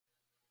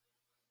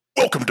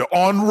Welcome to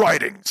On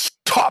Writing's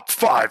Top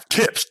 5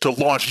 Tips to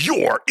Launch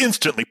Your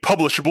Instantly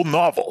Publishable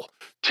Novel.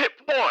 Tip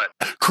 1.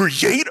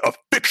 Create a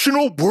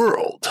fictional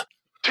world.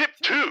 Tip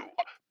 2.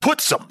 Put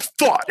some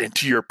thought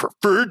into your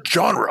preferred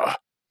genre.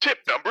 Tip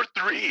number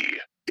 3.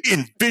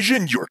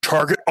 Envision your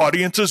target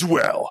audience as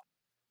well.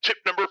 Tip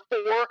number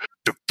 4.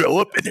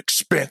 Develop an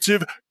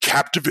expansive,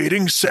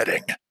 captivating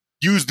setting.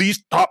 Use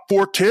these top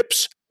 4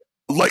 tips.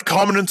 Like,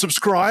 comment, and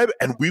subscribe,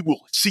 and we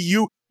will see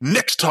you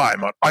next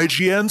time on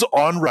IGN's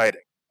On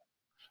Writing.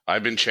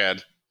 I've been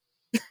Chad.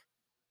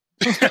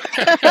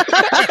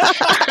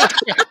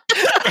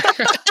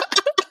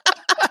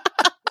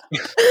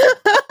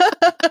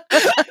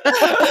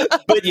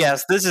 But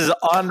yes, this is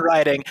On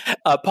Writing,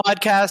 a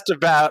podcast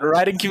about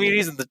writing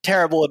communities and the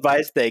terrible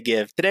advice they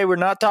give. Today we're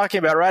not talking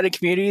about writing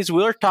communities,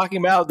 we're talking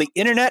about the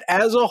internet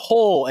as a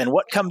whole and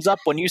what comes up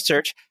when you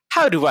search,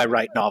 how do I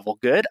write novel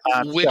good?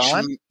 I'm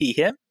John, he,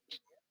 him.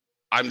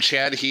 I'm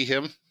Chad, he,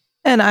 him.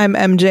 And I'm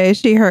MJ,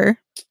 she, her.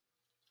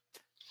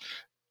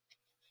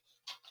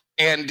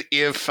 And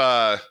if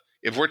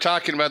we're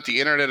talking about the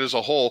internet as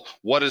a whole,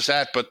 what is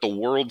that but the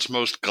world's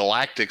most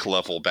galactic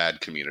level bad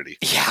community?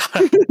 Yeah,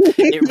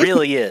 it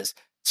really is.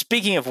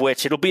 Speaking of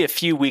which, it'll be a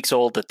few weeks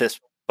old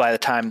by the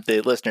time the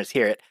listeners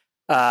hear it.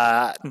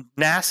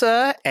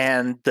 NASA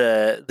and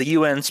the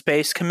UN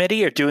Space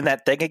Committee are doing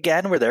that thing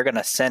again where they're going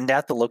to send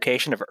out the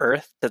location of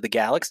Earth to the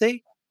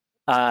galaxy.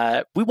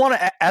 We want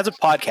to, as a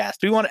podcast,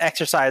 we want to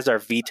exercise our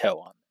veto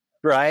on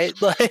it,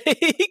 right?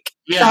 Like,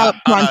 stop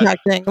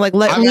contacting. Let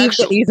me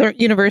leave the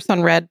universe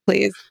on red,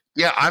 please.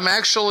 Yeah, I'm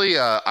actually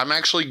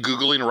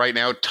Googling right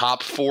now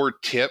top 4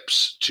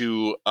 tips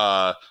to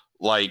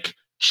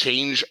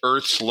change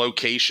Earth's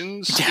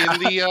locations in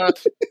the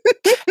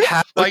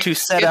how to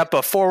set up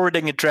a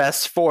forwarding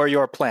address for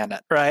your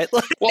planet, right?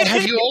 Well,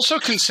 have you also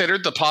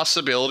considered the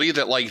possibility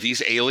that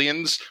these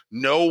aliens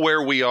know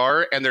where we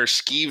are and they're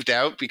skeeved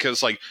out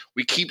because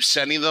we keep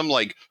sending them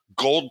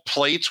gold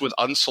plates with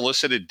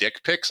unsolicited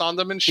dick pics on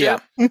them and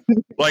shit? Yeah.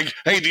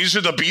 Hey, these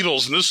are the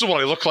Beatles and this is what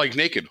I look like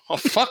naked. Oh,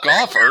 fuck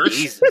off, Earth.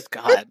 Jesus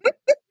God.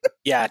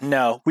 Yeah,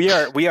 no, we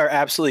are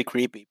absolutely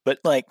creepy. But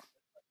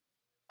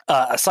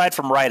aside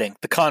from writing,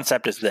 the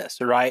concept is this,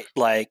 right?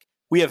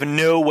 We have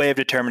no way of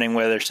determining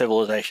whether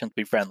civilizations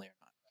will be friendly or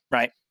not,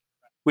 right?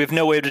 We have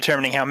no way of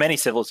determining how many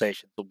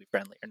civilizations will be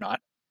friendly or not.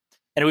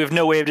 And we have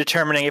no way of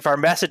determining if our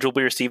message will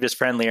be received as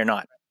friendly or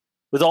not.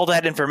 With all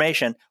that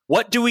information,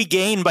 what do we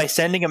gain by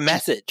sending a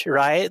message,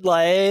 right?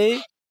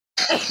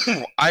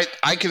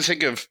 I can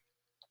think of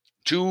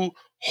 2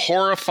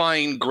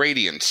 horrifying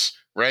gradients,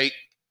 right?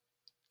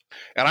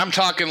 And I'm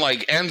talking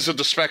ends of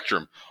the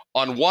spectrum.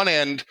 On one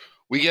end,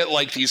 we get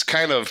these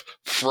kind of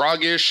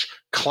froggish,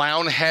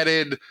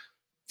 clown-headed,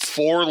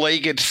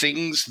 4-legged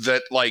things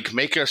that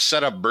make us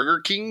set up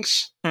Burger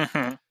Kings.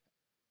 Mm-hmm.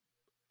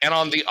 And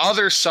on the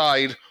other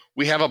side,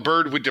 we have a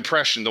bird with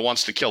depression that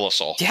wants to kill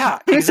us all. Yeah,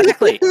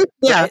 exactly.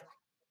 Yeah. Right?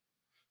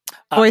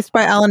 Voiced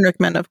by Alan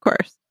Rickman, of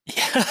course.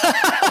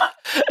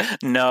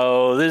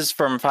 No, this is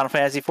from Final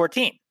Fantasy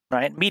XIV,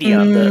 right?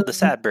 Medion, the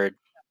sad bird.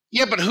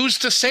 Yeah, but who's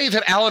to say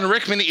that Alan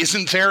Rickman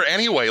isn't there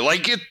anyway?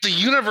 The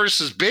universe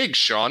is big,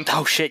 Sean.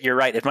 Oh shit, you're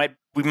right.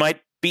 We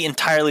might be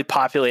entirely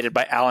populated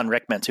by Alan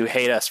Rickmans who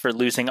hate us for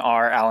losing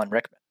our Alan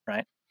Rickman,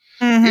 right?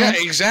 Mm-hmm. Yeah,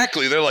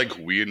 exactly. They're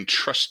we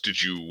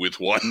entrusted you with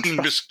one,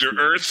 Mr.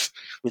 Earth.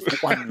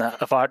 With one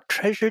of our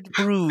treasured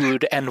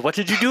brood. And what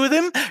did you do with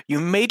him? You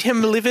made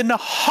him live in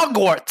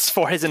Hogwarts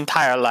for his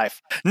entire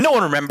life. No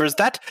one remembers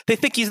that. They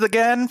think he's the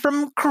guy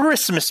from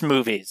Christmas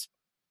movies.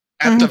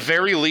 At the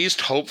very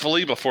least,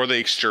 hopefully, before they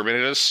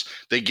exterminate us,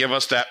 they give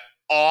us that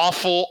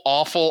awful,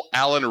 awful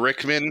Alan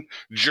Rickman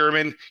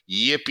German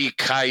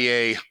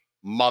yippee-ki-yay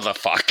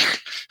motherfucker.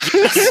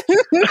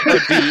 That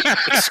would be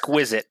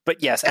exquisite.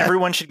 But yes,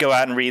 everyone should go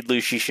out and read Liu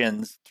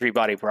Cixin's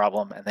 3-Body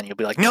Problem, and then you'll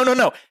be like, no.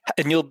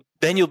 And you'll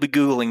be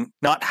Googling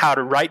not how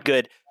to write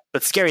good,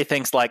 but scary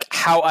things like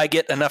how I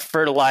get enough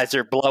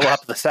fertilizer blow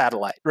up the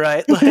satellite,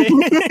 right?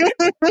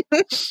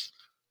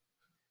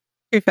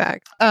 True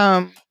fact.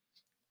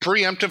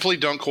 Preemptively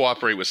don't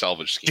cooperate with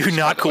salvage schemes. Do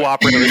not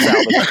cooperate with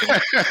salvage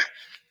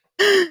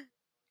schemes.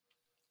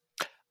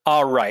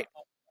 All right.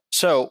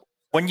 So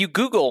when you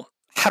Google,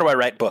 how do I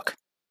write book?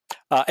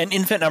 An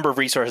infinite number of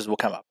resources will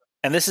come up.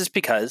 And this is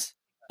because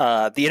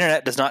the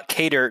internet does not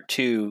cater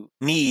to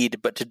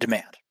need, but to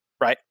demand,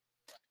 right?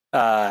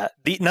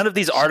 None of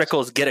these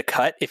articles get a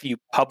cut if you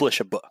publish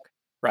a book,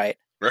 right?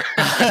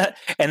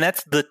 And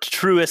that's the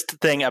truest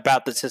thing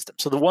about the system.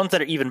 So the ones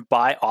that are even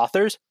by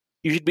authors,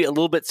 you should be a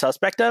little bit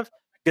suspect of,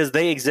 because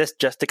they exist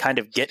just to kind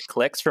of get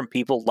clicks from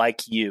people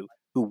like you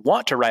who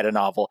want to write a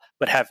novel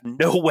but have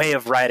no way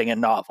of writing a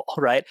novel,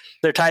 right?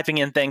 They're typing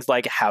in things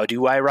like, how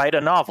do I write a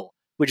novel?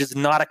 Which is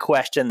not a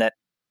question that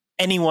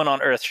anyone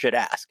on Earth should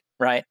ask,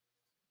 right?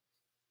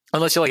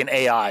 Unless you're an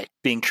AI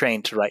being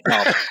trained to write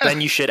novels. Then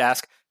you should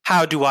ask,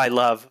 how do I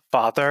love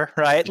father,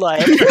 right?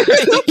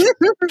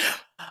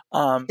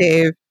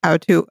 Dave, how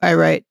do I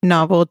write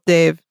novel,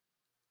 Dave?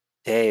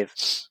 Dave,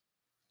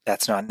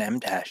 that's not an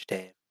M-dash,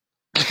 Dave.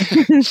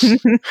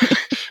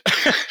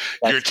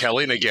 You're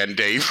telling again,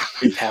 Dave.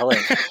 You're telling.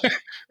 You're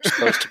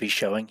supposed to be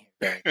showing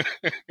here.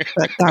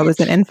 That was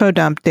an info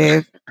dump,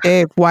 Dave.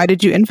 Dave, why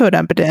did you info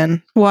dump it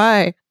in?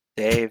 Why?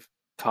 Dave,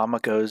 comma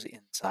goes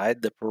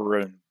inside the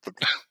room.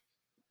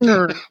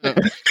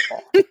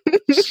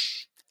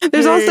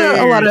 There's also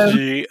a lot of...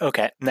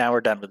 Okay, now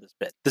we're done with this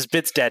bit. This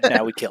bit's dead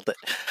now. We killed it.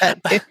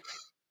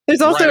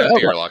 There's also...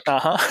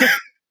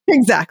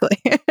 Exactly.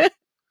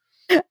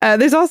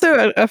 There's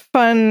also a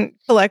fun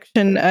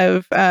collection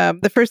of...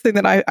 the first thing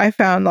that I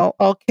found,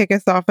 I'll kick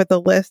us off with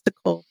a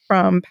listicle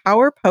from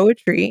Power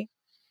Poetry.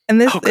 And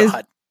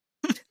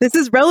this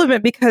is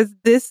relevant because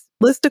this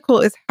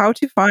listicle is how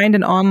to find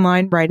an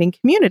online writing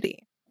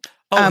community.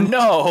 Oh,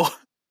 no.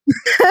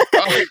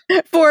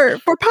 for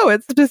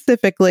poets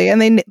specifically,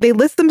 and they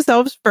list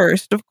themselves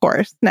first, of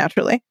course,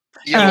 naturally.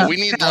 Yeah, we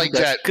need like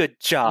that. Good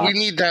job. We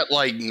need that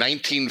like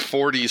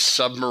 1940s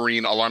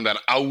submarine alarm, that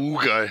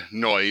auga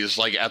noise,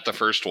 like at the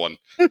first one.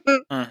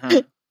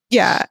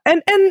 Yeah,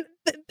 and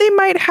they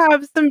might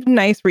have some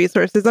nice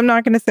resources. I'm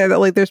not going to say that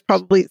like there's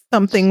probably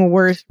something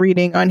worth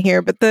reading on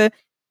here, but the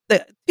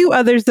two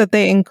others that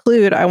they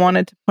include, I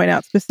wanted to point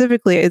out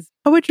specifically, is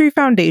Poetry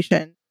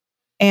Foundation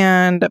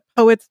and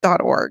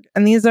poets.org.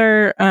 And these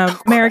are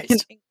American.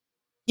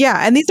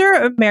 Yeah, and these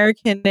are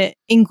American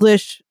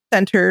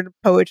English-centered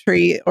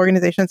poetry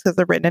organizations because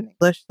they're written in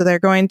English. So they're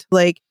going to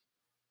like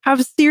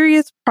have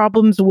serious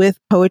problems with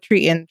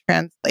poetry in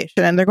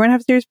translation, and they're going to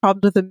have serious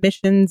problems with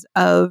omissions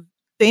of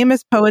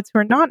famous poets who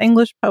are not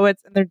English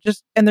poets, and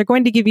they're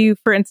going to give you,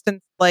 for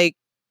instance, like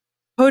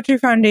Poetry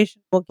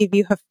Foundation will give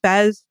you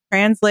Hafez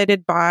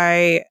translated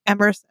by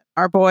Emerson,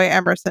 our boy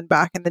Emerson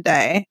back in the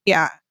day.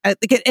 Yeah.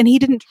 And he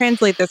didn't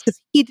translate this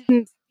because he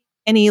didn't speak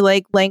any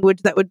like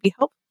language that would be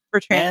helpful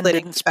for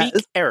translating. And didn't speak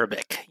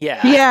Arabic.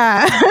 Yeah.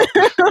 Yeah.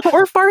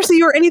 Or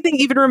Farsi or anything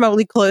even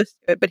remotely close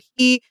to it. But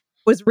he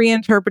was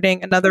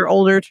reinterpreting another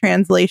older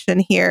translation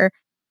here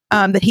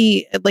that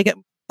he, like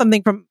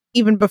something from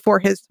even before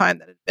his time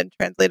that had been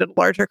translated, a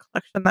larger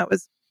collection that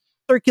was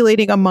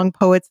circulating among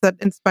poets that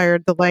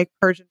inspired the like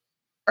Persian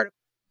article,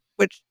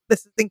 which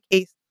this is in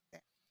case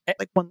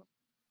like one.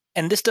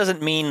 And this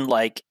doesn't mean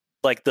like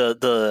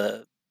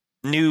the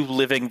new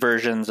living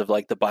versions of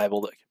like the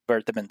Bible that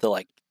convert them into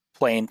like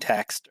plain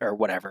text or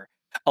whatever.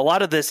 A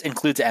lot of this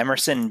includes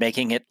Emerson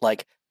making it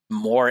like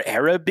more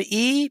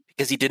Arab-y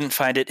because he didn't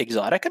find it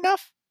exotic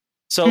enough.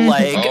 So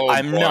like,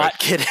 I'm not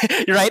kidding,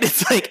 right?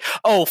 It's like,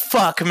 oh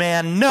fuck,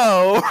 man,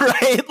 no,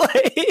 right?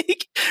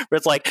 Like, where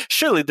it's like,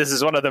 surely this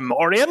is one of them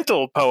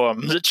Oriental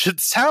poems. It should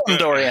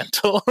sound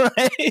Oriental,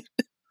 right?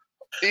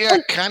 Yeah,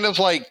 kind of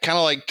like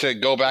to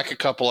go back a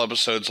couple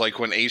episodes, like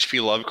when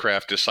H.P.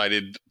 Lovecraft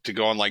decided to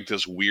go on like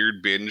this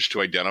weird binge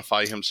to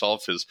identify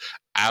himself as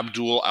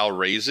Abdul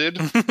al-Razid,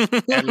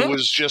 and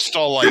was just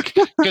all like,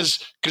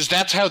 because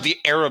that's how the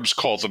Arabs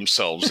call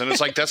themselves, and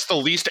it's like that's the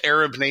least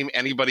Arab name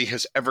anybody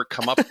has ever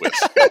come up with.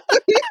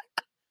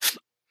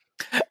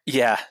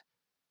 Yeah.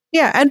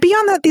 Yeah, and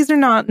beyond that, these are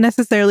not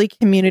necessarily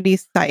community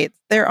sites.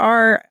 There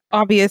are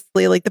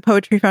obviously, like the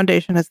Poetry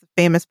Foundation has the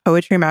famous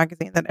poetry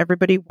magazine that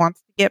everybody wants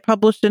to get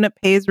published in. It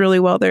pays really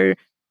well. They're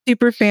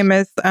super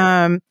famous.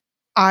 One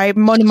of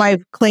my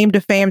claim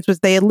to fame was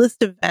they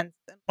list events.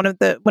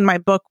 When my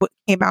book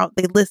came out,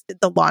 they listed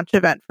the launch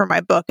event for my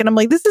book, and I'm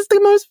like, this is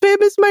the most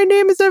famous my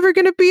name is ever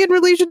going to be in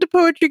relation to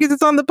poetry because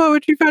it's on the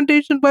Poetry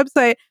Foundation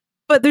website.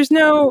 But there's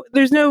no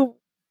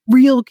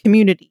real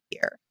community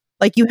here.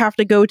 Like you have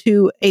to go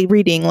to a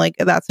reading like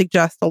that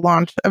suggests a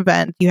launch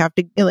event. You have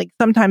to like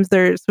sometimes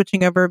they're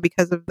switching over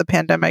because of the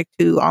pandemic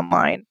to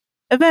online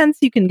events.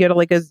 You can get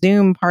like a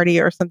Zoom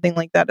party or something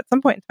like that at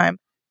some point in time.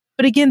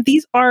 But again,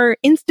 these are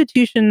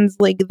institutions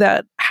like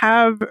that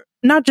have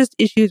not just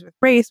issues with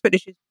race, but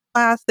issues with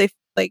class. They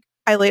like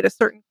highlight a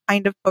certain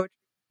kind of poetry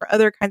or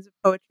other kinds of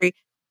poetry.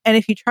 And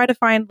if you try to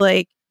find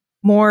like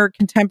more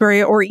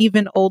contemporary or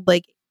even old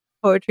like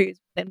poetry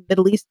and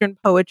Middle Eastern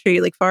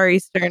poetry, like Far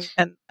Eastern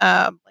and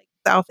like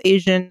South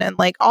Asian and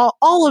like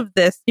all of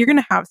this, you're going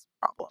to have some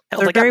problems.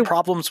 Hell, they got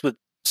problems with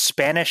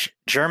Spanish,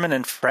 German,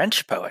 and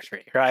French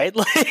poetry, right?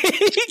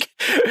 Like,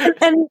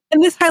 and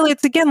this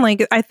highlights again,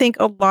 like I think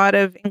a lot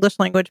of English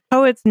language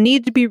poets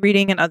need to be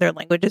reading in other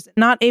languages.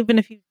 Not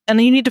even you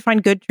need to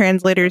find good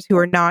translators who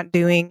are not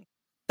doing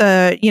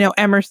the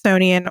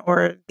Emersonian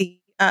or the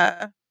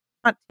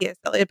not T.S.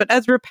 Eliot, but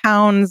Ezra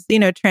Pound's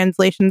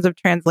translations of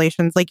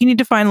translations. Like you need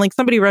to find like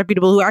somebody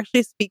reputable who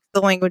actually speaks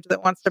the language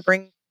that wants to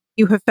bring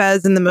you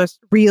Hafez in the most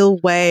real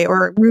way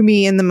or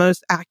Rumi in the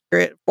most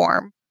accurate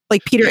form.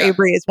 Like Peter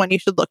Avery is one you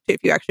should look to if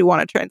you actually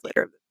want a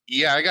translator of this.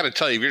 Yeah, I got to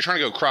tell you, if you're trying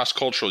to go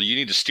cross-cultural, you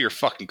need to steer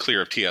fucking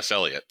clear of T.S.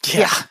 Eliot.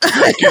 Yeah.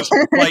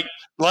 Like,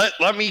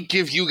 let me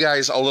give you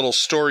guys a little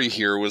story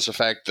here, was the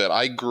fact that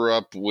I grew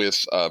up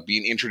with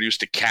being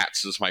introduced to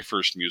Cats as my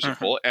first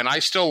musical, and I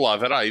still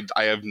love it.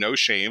 I have no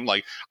shame.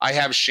 Like, I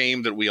have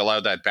shame that we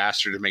allowed that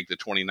bastard to make the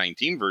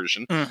 2019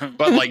 version,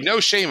 but like, no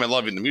shame in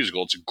loving the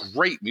musical. It's a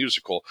great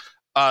musical.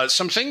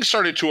 Some things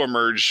started to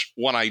emerge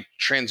when I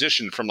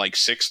transitioned from like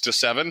 6 to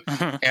 7,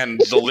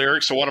 and the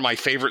lyrics of one of my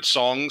favorite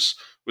songs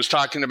was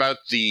talking about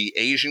the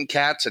Asian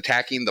cats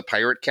attacking the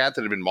pirate cat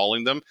that had been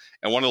mauling them.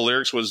 And one of the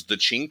lyrics was, "The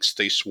chinks,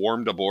 they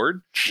swarmed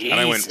aboard." Jesus. And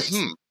I went,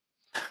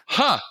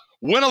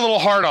 went a little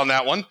hard on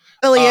that one.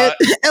 Elliot.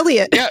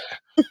 Elliot. Yeah.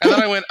 And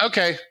then I went,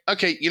 okay,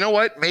 you know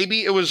what?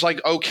 Maybe it was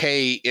like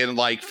okay in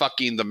like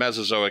fucking the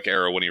Mesozoic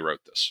era when he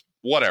wrote this.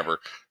 Whatever,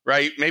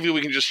 right? Maybe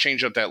we can just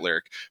change up that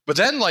lyric. But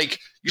then like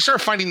you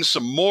start finding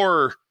some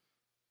more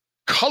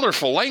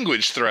colorful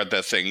language throughout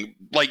that thing,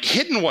 like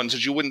hidden ones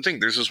that you wouldn't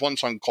think. There's this one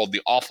song called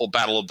 "The Awful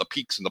Battle of the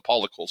Peaks and the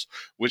Pollicles,"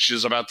 which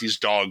is about these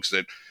dogs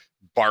that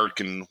bark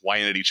and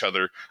whine at each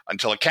other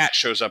until a cat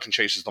shows up and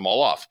chases them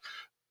all off.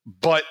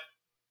 But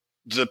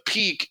the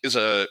peak is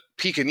a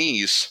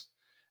Pekingese,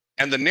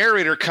 and the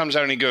narrator comes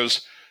out and he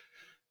goes,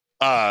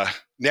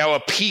 "Now a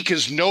peak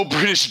is no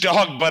British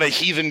dog but a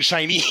heathen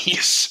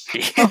Chinese."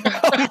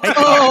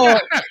 Yeah.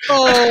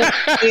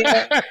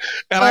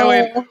 And I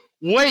went,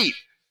 wait,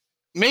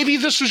 maybe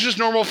this was just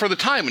normal for the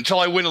time, until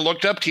I went and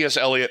looked up T.S.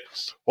 Eliot.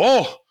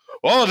 Oh,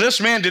 this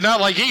man did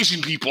not like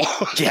Asian people.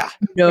 Yeah.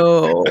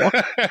 No.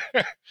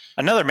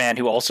 Another man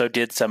who also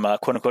did some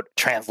quote-unquote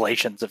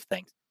translations of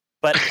things.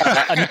 But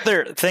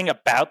another thing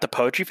about the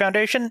Poetry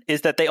Foundation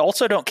is that they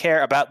also don't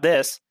care about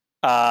this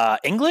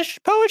English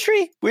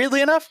poetry,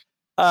 weirdly enough,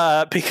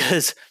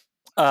 because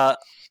a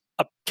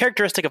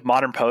characteristic of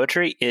modern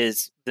poetry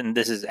is, and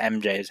this is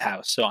MJ's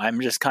house, so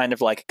I'm just kind of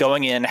like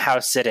going in,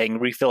 house sitting,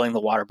 refilling the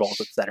water bowls,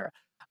 etc.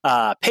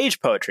 Page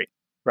poetry,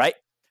 right?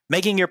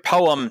 Making your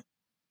poem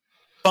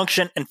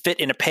function and fit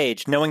in a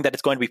page, knowing that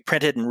it's going to be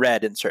printed and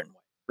read in a certain way,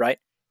 right?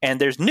 And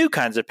there's new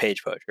kinds of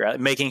page poetry, right?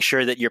 Making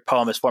sure that your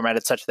poem is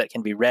formatted such that it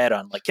can be read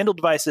on like Kindle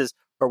devices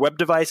or web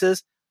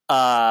devices.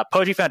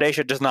 Poetry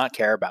Foundation does not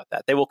care about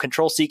that. They will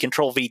Control-C,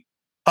 Control-V,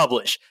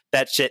 publish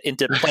that shit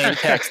into plain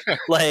text.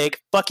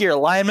 Like, fuck your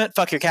alignment,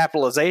 fuck your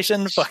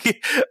capitalization,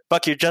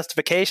 fuck your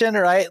justification,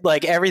 right?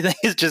 Like, everything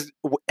is just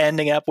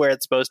ending up where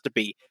it's supposed to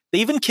be. They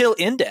even kill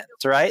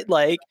indents, right?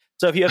 Like,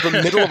 so if you have the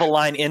middle of a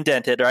line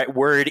indented, right,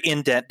 word,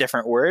 indent,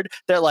 different word,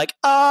 they're like,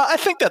 I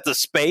think that's a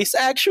space,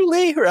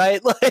 actually,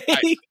 right? Like,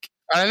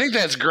 I think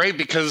that's great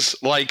because,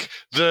 like,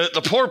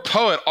 the poor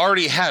poet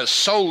already has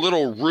so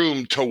little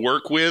room to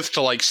work with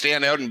to, like,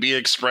 stand out and be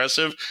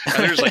expressive.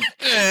 And there's like,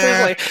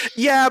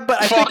 yeah,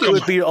 but I think it em.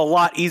 would be a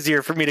lot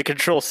easier for me to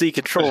Control-C,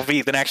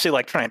 Control-V than actually,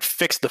 like, try and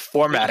fix the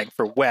formatting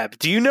for web.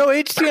 Do you know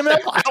HTML?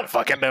 I don't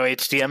fucking know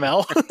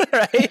HTML,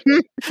 right?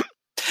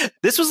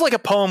 This was like a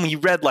poem you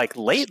read like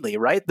lately,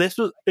 right?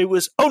 It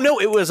was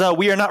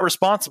We Are Not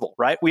Responsible,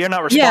 right? We Are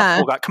Not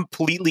Responsible got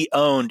completely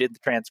owned in the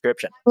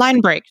transcription.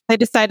 Line break. They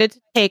decided to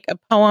take a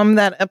poem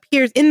that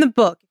appears in the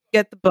book. If you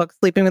get the book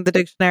Sleeping with the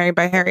Dictionary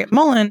by Harriet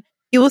Mullen,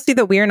 you will see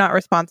that We Are Not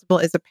Responsible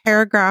is a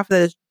paragraph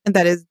that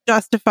is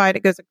justified.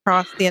 It goes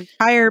across the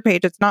entire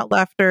page. It's not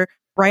left or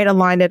right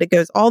aligned. It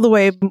goes all the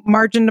way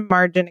margin to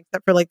margin,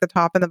 except for like the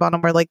top and the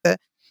bottom where like the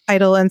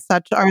title and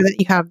such are, that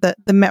you have the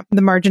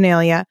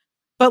marginalia.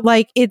 But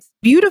like, it's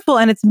beautiful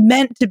and it's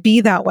meant to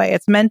be that way.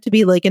 It's meant to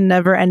be like a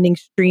never ending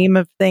stream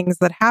of things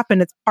that happen.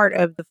 It's part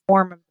of the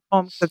form of the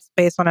poem that's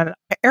based on an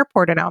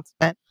airport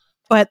announcement.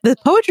 But the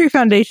Poetry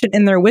Foundation,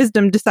 in their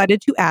wisdom,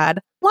 decided to add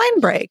line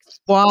breaks.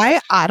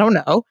 Why? I don't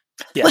know.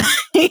 Yeah.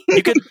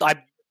 You could,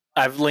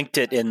 I've linked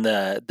it in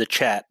the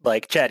chat.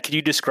 Like, Chad, could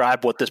you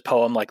describe what this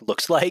poem like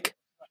looks like?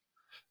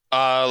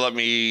 Let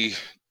me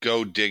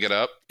go dig it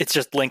up. It's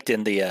just linked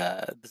in the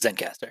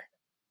Zencastr.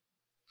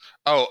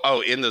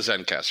 Oh, in the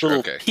Zencastr. Little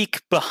Okay.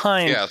 peek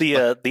behind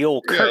the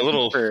old curtain. Yeah, a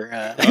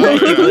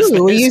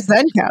little. We use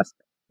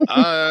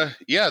Zencastr.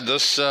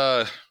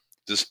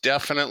 This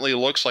definitely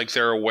looks like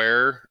they're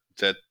aware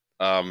that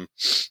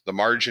the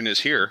margin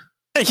is here.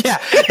 Yeah.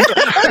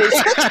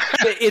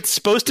 It's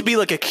supposed to be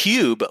like a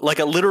cube, like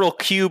a literal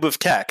cube of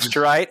text,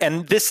 right?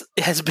 And this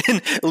has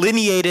been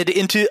lineated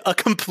into a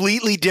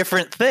completely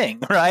different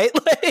thing, right?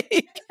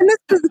 And this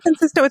is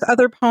consistent with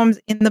other poems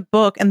in the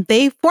book, and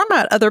they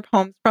format other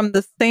poems from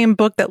the same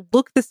book that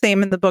look the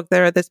same in the book.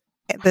 There are this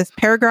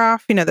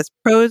paragraph, this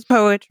prose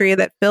poetry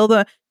that fill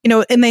the,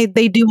 and they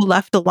do a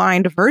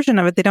left-aligned version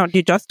of it. They don't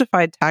do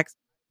justified text,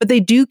 but they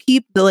do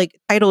keep the like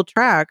title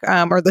track,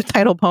 or the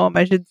title poem,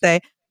 I should say,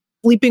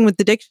 Sleeping with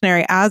the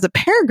Dictionary as a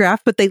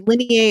paragraph, but they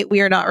lineate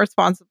We Are Not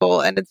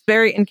Responsible, and it's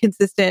very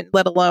inconsistent,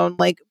 let alone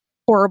like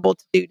horrible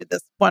to do to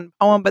this one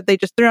poem, but they're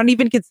not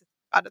even consistent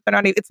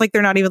about it. It's like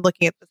they're not even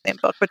looking at the same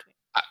book between.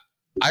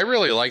 I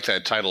really like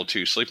that title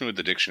too, Sleeping with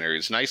the Dictionary.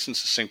 It's nice and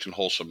succinct and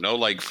wholesome. No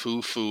like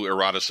foo-foo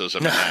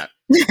eroticism in that.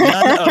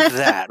 None of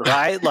that,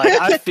 right? Like,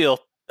 I feel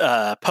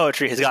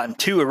poetry has gotten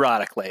too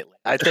erotic lately.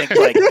 I think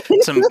like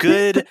some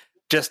good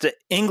just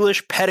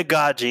English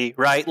pedagogy,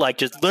 right? Like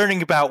just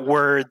learning about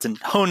words and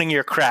honing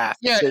your craft.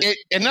 Yeah,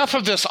 enough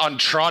of this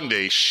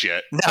entendre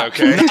shit. No,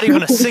 okay, not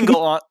even a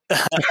single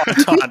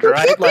entendre,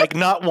 right? Like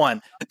not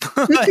one.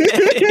 There's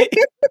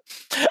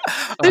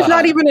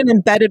not even an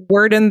embedded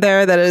word in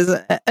there that is,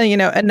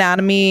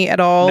 anatomy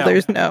at all. No.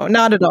 There's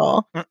not at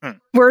all. Mm-mm.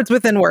 Words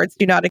within words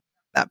do not exist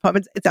that poem.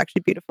 It's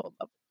actually beautiful.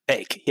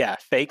 Fake, yeah,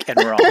 fake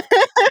and wrong.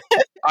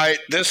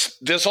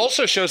 This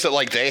also shows that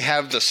like they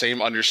have the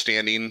same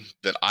understanding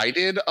that I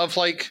did of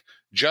like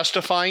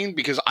justifying,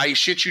 because I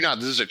shit you not,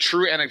 this is a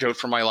true anecdote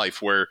from my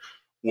life where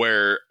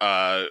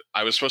I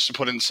was supposed to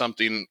put in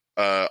something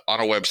on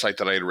a website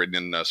that I had written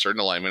in a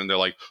certain alignment, and they're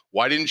like,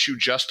 why didn't you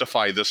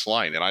justify this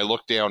line? And I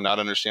looked down, not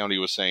understand what he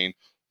was saying,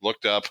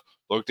 looked up,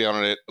 looked down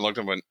at it, and looked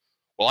up and went,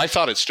 well, I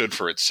thought it stood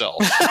for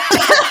itself.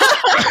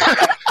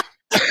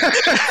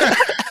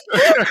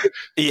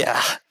 Yeah.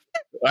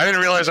 I didn't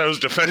realize I was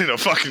defending a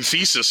fucking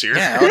thesis here.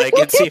 Yeah, like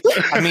it's.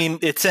 I mean,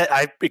 it said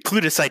I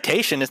included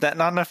citation. Is that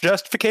not enough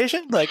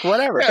justification? Like,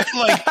 whatever. Yeah,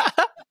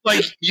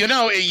 like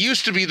it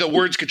used to be the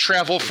words could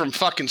travel from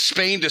fucking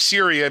Spain to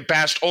Syria,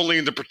 based only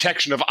in the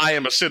protection of I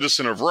am a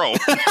citizen of Rome.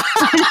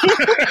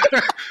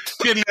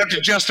 Didn't have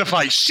to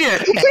justify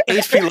shit.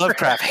 H.P.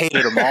 Lovecraft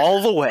hated them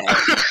all the way.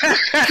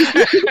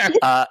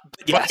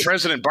 But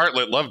President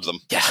Bartlett loved them.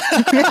 Yeah.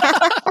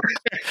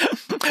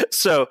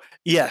 So,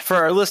 yeah, for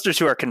our listeners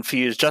who are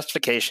confused,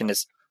 justification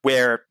is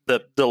where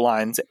the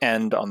lines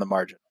end on the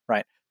margin,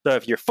 right? So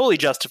if you're fully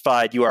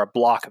justified, you are a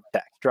block of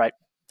text, right?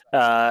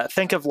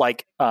 Think of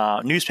like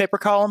newspaper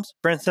columns,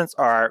 for instance,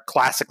 are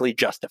classically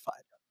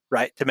justified,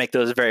 right? To make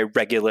those very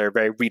regular,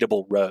 very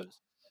readable rows,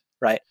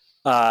 right?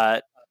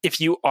 If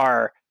you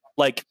are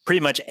like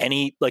pretty much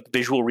any like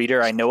visual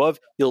reader I know of,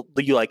 you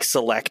like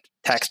select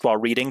text while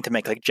reading to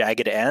make like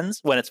jagged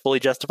ends. When it's fully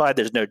justified,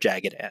 there's no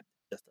jagged end.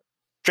 Just a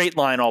straight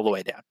line all the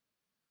way down.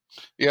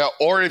 Yeah,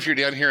 or if you're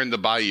down here in the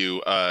bayou,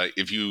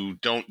 if you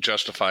don't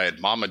justify it,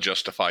 Mama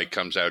Justify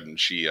comes out and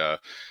she,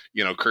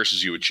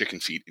 curses you with chicken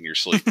feet in your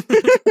sleep.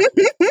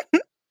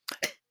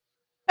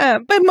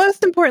 But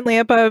most importantly,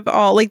 above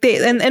all, like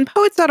and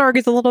poets.org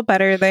is a little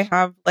better. They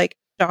have like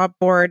job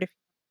board. If you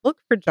look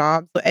for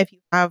jobs, if you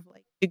have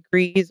like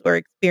degrees or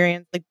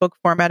experience, like book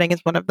formatting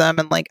is one of them.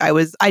 And like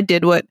I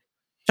did what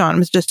John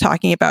was just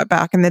talking about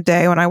back in the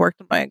day when I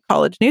worked in my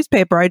college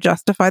newspaper. I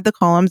justified the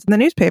columns in the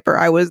newspaper.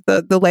 I was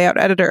the layout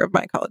editor of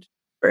my college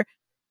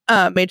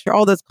newspaper. Made sure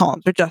all those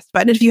columns are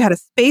justified. And if you had a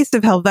space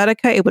of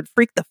Helvetica, it would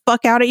freak the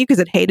fuck out at you because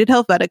it hated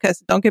Helvetica.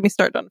 So don't get me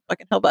started on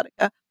fucking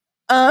Helvetica.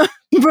 But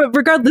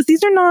regardless,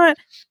 these are not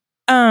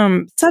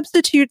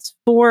substitutes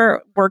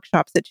for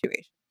workshop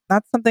situations.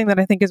 That's something that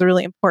I think is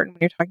really important when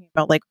you're talking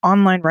about like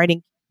online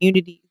writing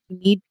communities. You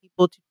need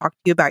people to talk to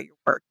you about your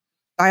work.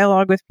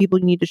 Dialogue with people.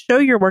 You need to show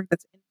your work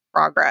that's in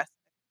progress.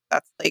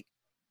 That's like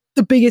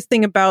the biggest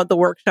thing about the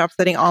workshop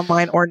setting,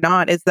 online or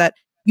not, is that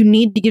you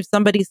need to give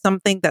somebody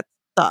something that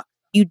sucks.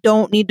 You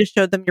don't need to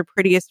show them your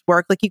prettiest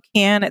work. Like you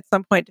can at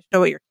some point to show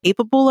what you're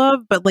capable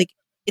of, but like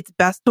it's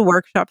best to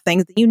workshop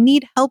things that you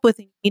need help with.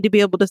 And you need to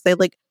be able to say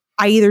like,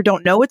 I either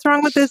don't know what's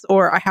wrong with this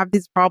or I have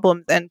these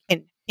problems and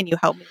can you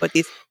help me with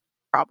these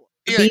problems?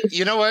 Yeah,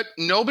 you know what?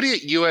 Nobody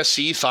at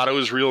USC thought it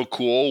was real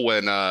cool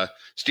when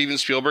Steven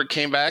Spielberg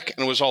came back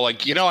and was all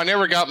like, I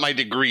never got my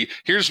degree.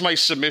 Here's my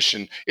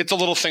submission. It's a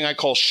little thing I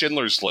call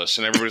Schindler's List.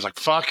 And everybody's like,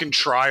 fucking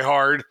try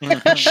hard.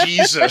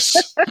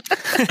 Jesus.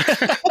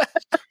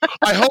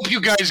 I hope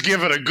you guys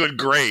give it a good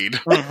grade.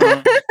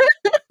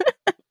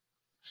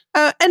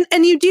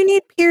 And you do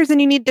need peers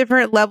and you need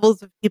different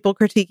levels of people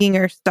critiquing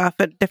your stuff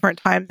at different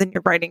times in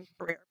your writing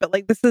career. But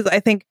like this is, I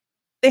think,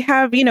 they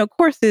have,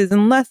 courses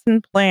and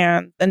lesson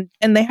plans and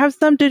they have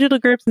some digital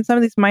groups and some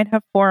of these might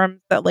have forums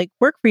that like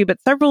work for you.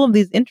 But several of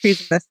these entries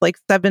in this like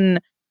seven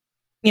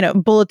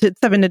pointed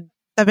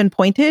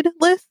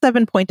list.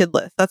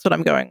 That's what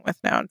I'm going with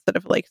now instead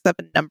of like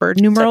 7 number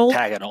numeral.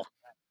 Septagonal.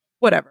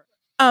 Whatever.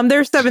 There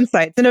are 7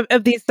 sites. And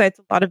of these sites,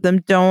 a lot of them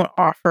don't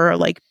offer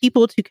like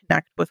people to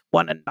connect with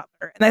one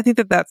another. And I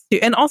think that's too,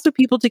 and also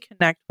people to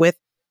connect with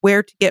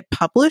where to get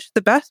published.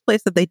 The best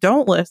place that they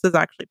don't list is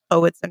actually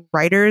poets and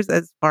writers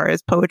as far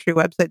as poetry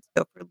websites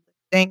go for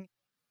listing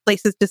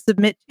places to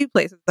submit to,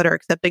 places that are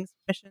accepting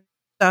submissions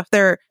stuff.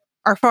 There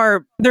are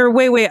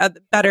way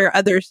better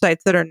other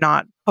sites that are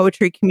not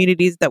poetry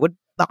communities that would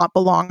not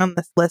belong on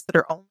this list that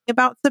are only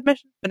about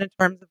submissions. But in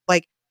terms of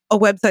like a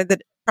website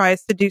that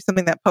tries to do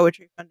something that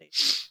Poetry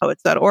Foundation,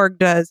 poets.org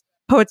does,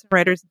 Poets and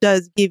Writers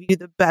does give you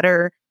the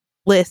better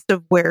list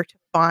of where to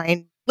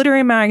find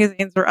literary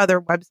magazines or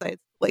other websites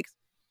like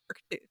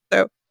too.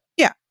 So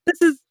yeah,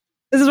 this is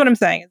what I'm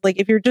saying. Like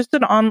if you're just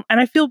and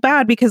I feel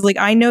bad because like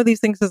I know these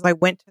things as I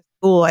went to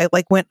school. I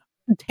like went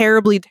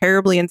terribly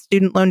in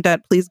student loan debt.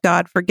 Please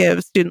God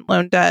forgive student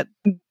loan debt.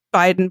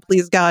 Biden,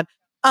 please God.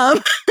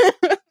 But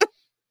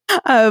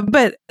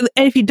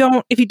if you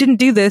didn't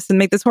do this and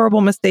make this horrible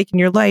mistake in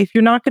your life,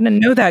 you're not going to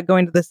know that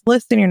going to this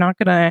list, and you're not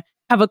going to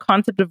have a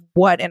concept of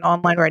what an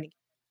online writing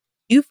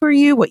can do for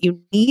you, what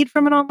you need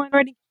from an online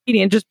writing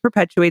community, and just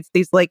perpetuates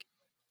these like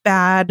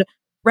bad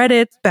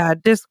Reddits,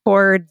 bad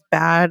Discords,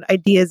 bad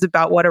ideas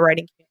about what a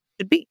writing community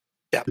should be.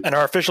 Yeah, and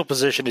our official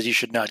position is you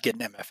should not get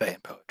an MFA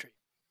in poetry.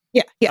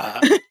 Yeah.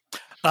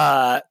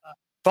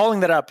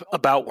 Following that up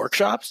about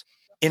workshops,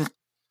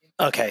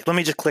 okay, let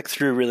me just click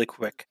through really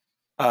quick.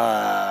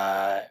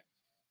 Yep.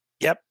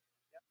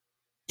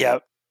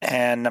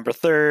 And number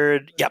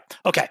 3rd, yep.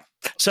 Okay,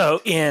 so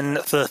in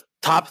the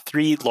top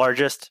 3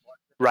 largest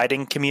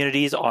writing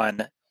communities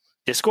on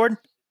Discord,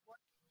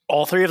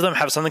 all three of them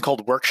have something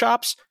called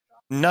workshops,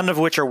 none of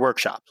which are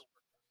workshops.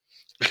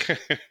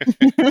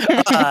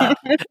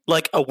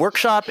 Like a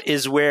workshop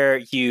is where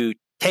you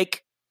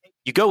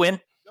go in,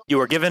 you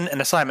are given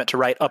an assignment to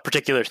write a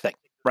particular thing,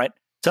 right?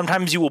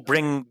 Sometimes you will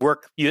bring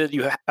work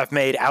you have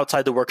made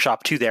outside the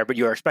workshop to there, but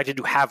you are expected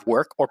to have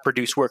work or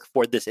produce work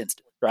for this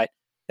instance, right?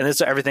 And this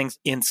everything's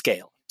in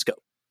scope,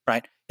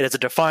 right? It has a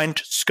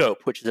defined scope,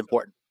 which is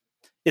important.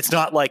 It's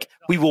not like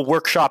we will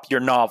workshop your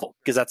novel,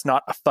 because that's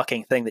not a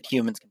fucking thing that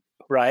humans can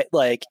do, right?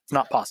 Like, it's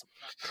not possible.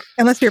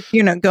 Unless you're,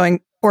 going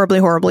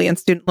horribly in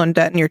student loan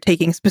debt and you're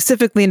taking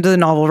specifically into the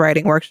novel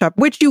writing workshop,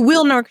 which you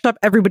will workshop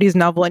everybody's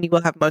novel, and you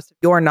will have most of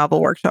your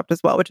novel workshopped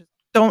as well, which is,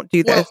 don't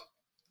do this. Well,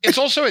 it's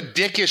also a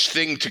dickish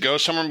thing to go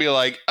somewhere and be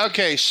like,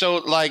 okay, so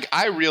like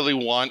I really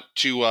want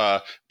to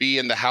be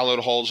in the hallowed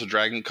halls of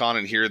Dragon Con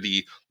and hear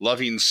the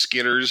loving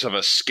skitters of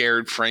a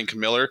scared Frank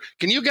Miller.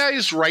 Can you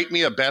guys write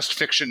me a best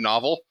fiction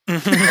novel?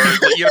 Or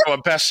a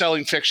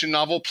best-selling fiction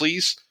novel,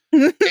 please?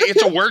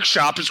 It's a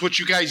workshop, is what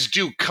you guys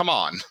do. Come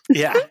on.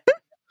 Yeah.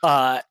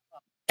 And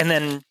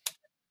then,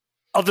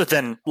 other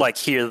than like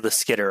hear the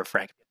skitter of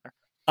Frank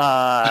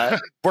Miller,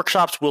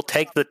 workshops will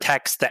take the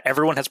text that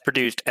everyone has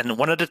produced, and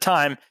one at a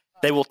time,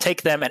 they will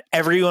take them and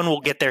everyone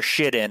will get their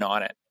shit in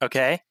on it,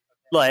 okay?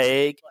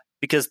 Like,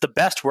 because the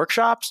best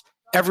workshops,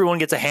 everyone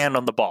gets a hand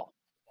on the ball.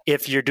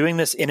 If you're doing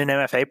this in an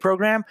MFA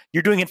program,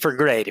 you're doing it for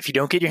grade. If you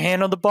don't get your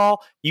hand on the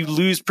ball, you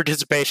lose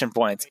participation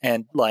points.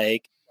 And,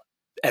 like,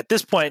 at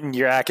this point in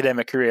your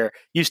academic career,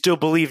 you still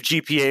believe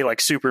GPA, like,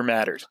 super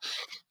matters.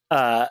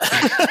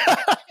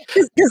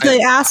 Because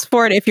they ask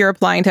for it if you're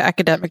applying to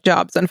academic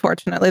jobs,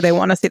 unfortunately. They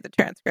want to see the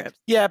transcripts.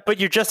 Yeah, but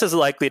you're just as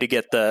likely to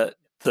get the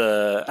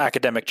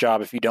academic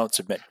job if you don't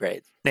submit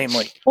grades.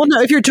 Namely, well,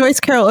 no, if you're Joyce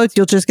Carol Oates,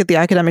 you'll just get the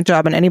academic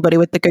job, and anybody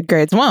with the good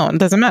grades won't. It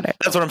doesn't matter.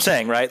 That's what I'm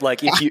saying, right?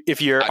 Like,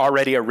 if you're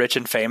already a rich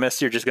and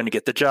famous, you're just going to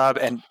get the job,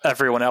 and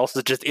everyone else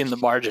is just in the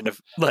margin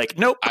of like,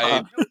 nope.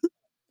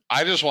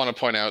 I just want to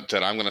point out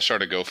that I'm going to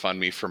start a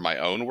GoFundMe for my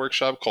own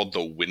workshop called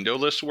the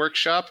Windowless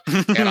Workshop.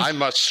 And I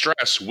must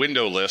stress,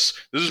 windowless.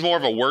 This is more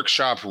of a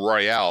workshop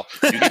royale.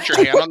 You get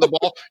your hand on the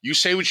ball. You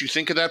say what you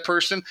think of that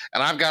person.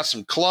 And I've got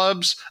some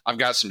clubs. I've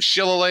got some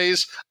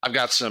shillelaghs. I've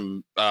got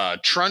some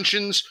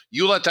truncheons.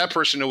 You let that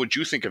person know what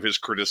you think of his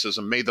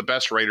criticism. May the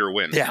best writer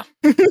win. Yeah.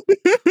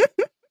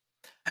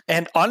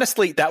 And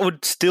honestly, that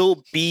would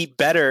still be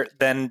better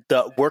than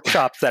the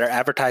workshops that are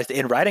advertised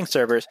in writing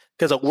servers,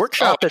 because a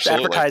workshop that's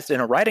advertised in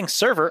a writing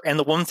server and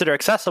the ones that are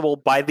accessible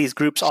by these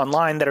groups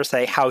online that are,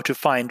 say, how to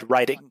find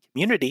writing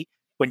community,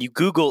 when you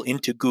Google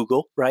into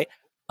Google, right?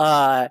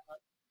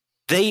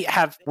 They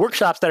have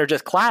workshops that are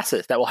just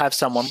classes that will have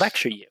someone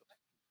lecture you.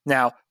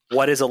 Now,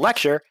 what is a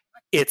lecture?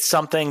 It's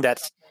something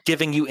that's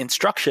giving you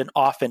instruction,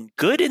 often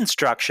good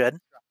instruction,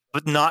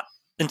 but not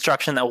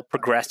instruction that will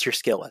progress your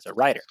skill as a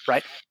writer,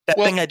 right? That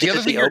thing I did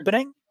at the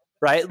opening,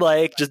 right?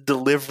 Like just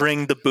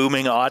delivering the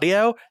booming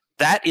audio,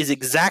 that is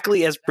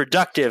exactly as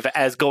productive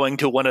as going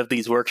to one of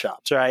these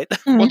workshops, right?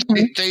 Well,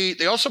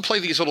 they also play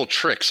these little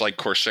tricks like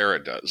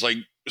Coursera does. Like,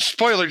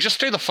 spoiler, just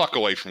stay the fuck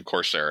away from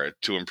Coursera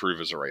to improve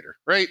as a writer,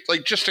 right?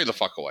 Like, just stay the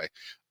fuck away.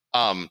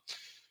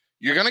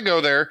 You're going to go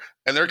there,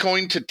 and they're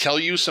going to tell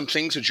you some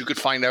things that you could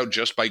find out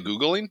just by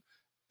Googling.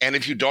 And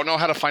if you don't know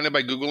how to find it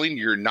by Googling,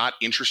 you're not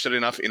interested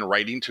enough in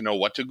writing to know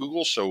what to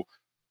Google. So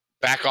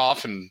back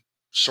off and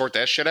sort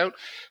that shit out.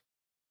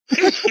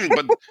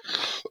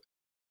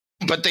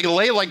 But they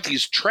lay like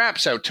these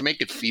traps out to make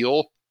it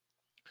feel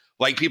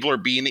like people are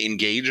being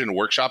engaged in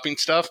workshopping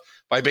stuff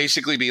by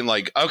basically being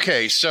like,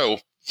 okay, so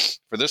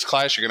for this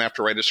class, you're going to have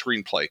to write a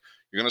screenplay.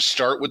 You're going to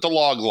start with the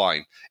log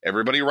line.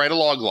 Everybody write a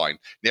log line.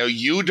 Now,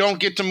 you don't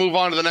get to move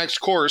on to the next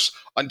course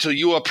until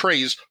you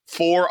appraise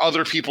 4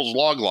 other people's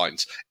log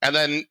lines. And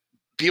then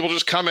people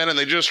just come in and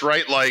they just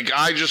write like,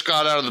 I just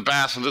got out of the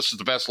bath and this is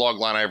the best log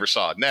line I ever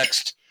saw.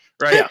 Next.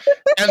 Right. Yeah.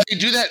 And they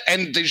do that.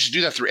 And they just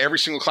do that through every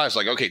single class.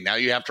 Like, okay, now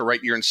you have to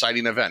write your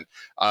inciting event.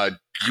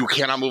 You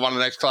cannot move on to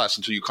the next class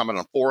until you comment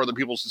on 4 other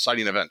people's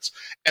inciting events.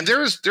 And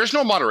there's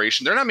no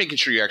moderation. They're not making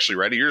sure you actually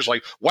write it. You're just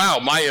like, wow,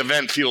 my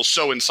event feels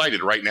so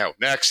incited right now.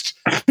 Next.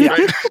 Yeah.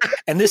 Right?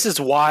 And this is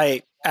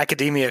why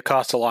academia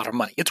costs a lot of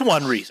money. It's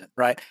one reason,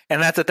 right?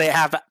 And that's that they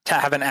have to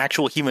have an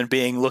actual human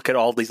being look at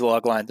all these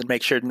log lines and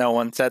make sure no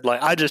one said,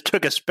 like, I just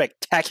took a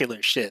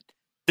spectacular shit.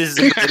 This is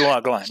a good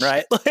log line,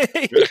 right?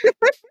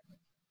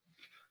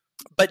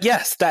 But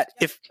yes, that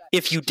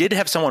if you did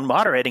have someone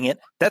moderating it,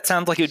 that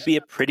sounds like it would be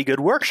a pretty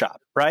good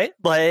workshop, right?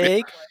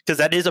 Like, because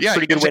that is a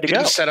pretty good way to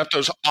go. Set up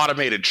those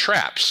automated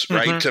traps,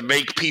 right? To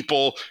make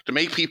people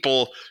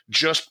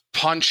just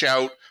punch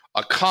out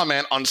a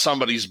comment on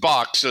somebody's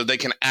box so they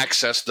can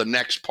access the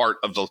next part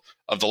of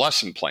the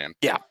lesson plan.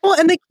 Yeah. Well,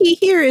 and the key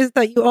here is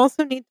that you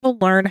also need to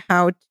learn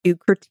how to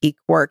critique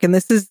work, and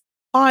this is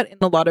taught in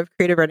a lot of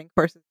creative writing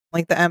courses,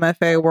 like the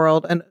MFA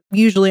world, and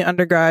usually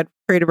undergrad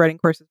creative writing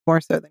courses more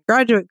so than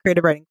graduate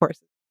creative writing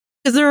courses,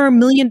 because there are a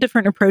million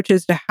different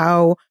approaches to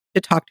how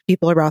to talk to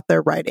people about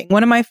their writing.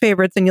 One of my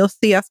favorites, and you'll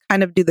see us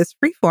kind of do this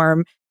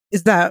freeform,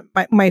 is that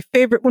one of my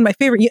favorite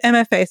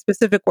MFA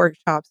specific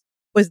workshops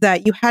was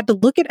that you had to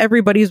look at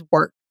everybody's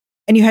work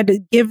and you had to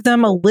give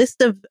them a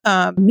list of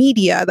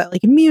media that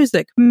like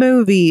music,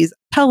 movies,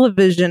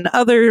 television,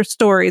 other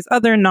stories,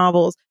 other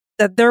novels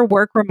that their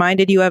work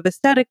reminded you of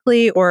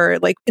aesthetically or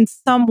like in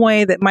some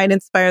way that might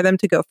inspire them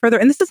to go further.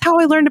 And this is how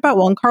I learned about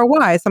Wong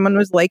Kar-wai. Someone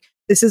was like,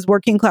 this is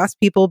working class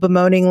people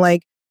bemoaning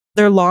like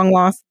their long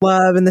lost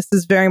love. And this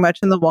is very much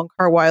in the Wong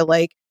Kar-wai,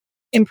 like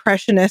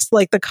impressionist,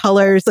 like the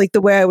colors, like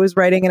the way I was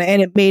writing.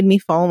 And it made me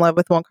fall in love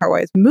with Wong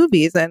Kar-wai's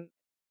movies. And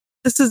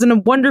this is a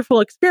wonderful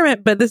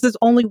experiment, but this is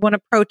only one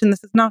approach. And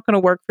this is not going to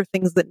work for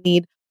things that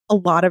need a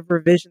lot of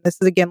revision. This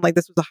is again, like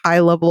this was a high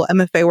level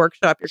MFA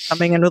workshop. You're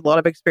coming in with a lot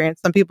of experience.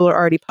 Some people are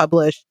already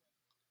published.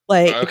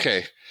 Like,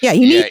 okay. Yeah,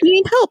 you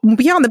need help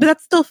beyond that, but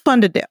that's still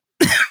fun to do.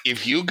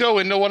 If you go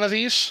into one of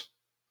these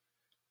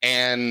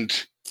and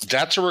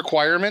that's a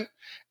requirement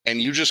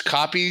and you just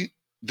copy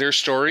their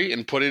story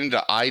and put it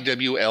into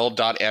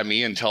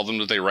iwl.me and tell them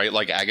that they write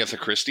like Agatha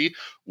Christie,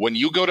 when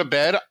you go to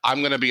bed,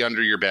 I'm going to be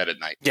under your bed at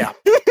night. Yeah.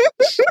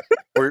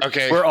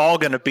 We're all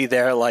going to be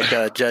there like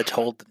Judge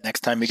Holt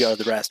next time you go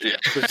to the restroom. Yeah.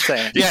 Just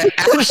saying. Yeah,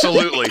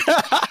 absolutely.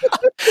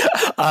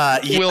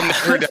 We'll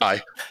never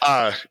die.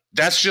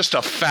 That's just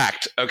a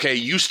fact. Okay,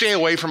 you stay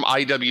away from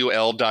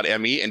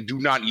iwl.me and do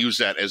not use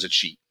that as a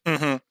cheat.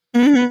 Mm-hmm.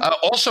 Mm-hmm.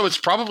 Also, it's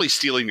probably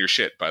stealing your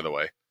shit, by the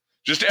way.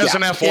 Just as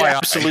an FYI. It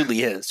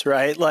absolutely is,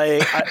 right?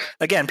 Like,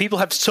 again, people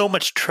have so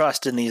much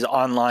trust in these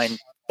online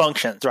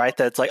functions, right?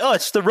 That it's like, oh,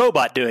 it's the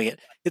robot doing it.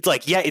 It's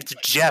like, yeah, it's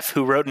Jeff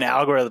who wrote an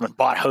algorithm and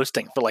bought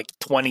hosting for like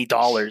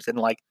 $20 in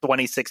like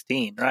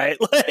 2016, right?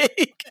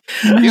 Like,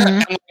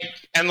 yeah,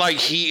 and like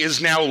he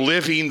is now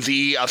living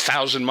the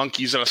 1,000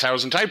 monkeys and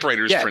 1,000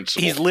 typewriters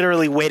principle. He's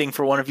literally waiting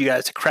for one of you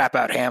guys to crap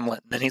out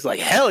Hamlet, and then he's like,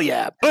 hell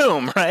yeah,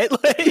 boom, right?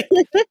 Like,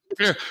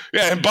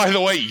 yeah, and by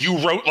the way, you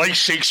wrote like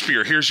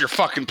Shakespeare. Here's your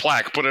fucking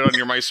plaque. Put it on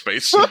your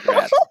MySpace.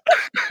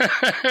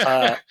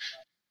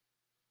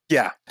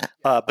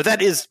 But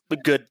that is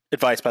good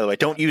advice, by the way.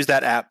 Don't use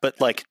that app,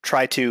 but like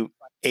try to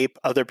ape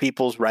other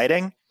people's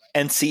writing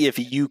and see if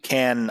you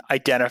can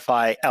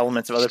identify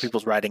elements of other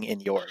people's writing in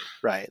yours,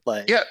 right?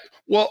 Like, yeah,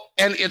 well,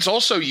 and it's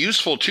also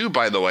useful too,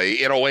 by the way,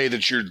 in a way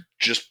that you're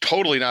just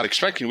totally not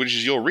expecting, which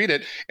is you'll read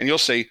it and you'll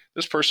say,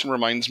 this person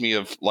reminds me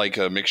of like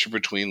a mixture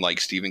between like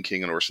Stephen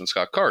King and Orson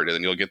Scott Card. And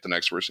then you'll get the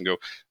next person and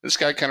go, this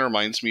guy kind of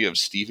reminds me of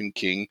Stephen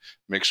King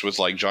mixed with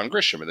like John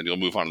Grisham. And then you'll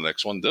move on to the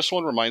next one. This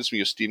one reminds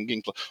me of Stephen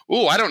King.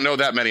 Oh, I don't know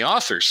that many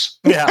authors.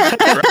 Yeah.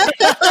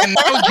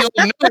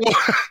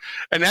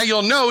 And now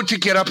you'll know to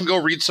get up and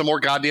go read some more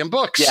goddamn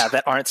books. Yeah,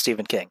 that aren't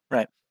Stephen King.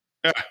 Right.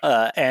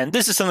 Yeah. And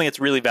this is something that's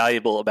really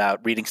valuable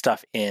about reading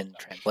stuff in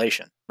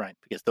translation, right?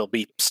 Because there'll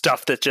be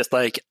stuff that's just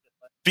like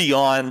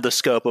beyond the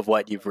scope of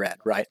what you've read,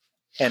 right?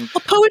 And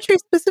poetry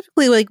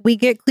specifically, like we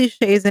get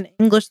cliches in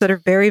English that are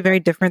very, very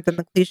different than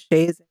the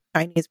cliches in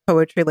Chinese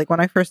poetry. Like when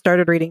I first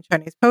started reading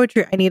Chinese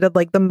poetry, I needed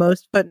like the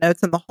most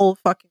footnotes in the whole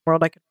fucking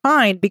world I could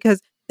find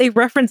because they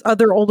reference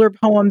other older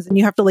poems and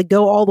you have to like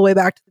go all the way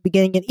back to the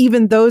beginning. And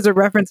even those are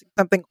referencing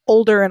something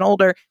older and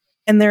older.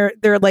 And they're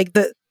like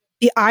the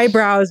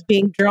eyebrows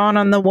being drawn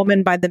on the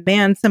woman by the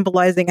man,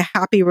 symbolizing a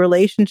happy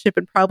relationship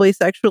and probably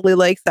sexually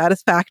like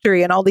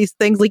satisfactory and all these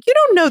things. Like you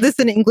don't know this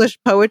in English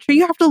poetry.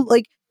 You have to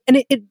like,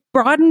 and it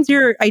broadens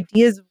your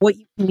ideas of what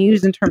you can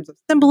use in terms of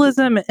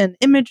symbolism and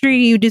imagery.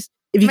 You just,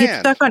 if you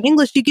get stuck on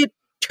English, you get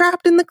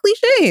trapped in the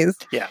cliches.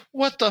 Yeah.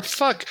 What the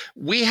fuck?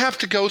 We have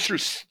to go through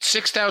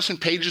 6,000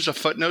 pages of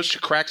footnotes to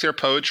crack their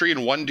poetry,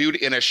 and one dude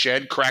in a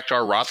shed cracked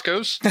our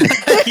Rothkos?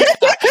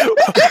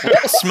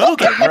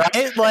 Smoking,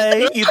 right?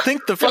 Like, you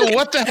think the fucking...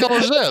 what the hell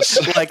is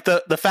this? Like,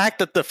 the fact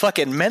that the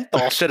fucking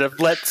menthol should have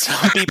let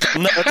some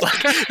people know.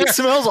 Like, it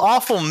smells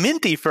awful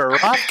minty for a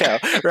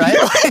Rothko, right?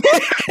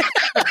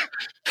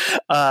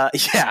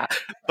 Yeah.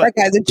 But, that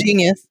guy's a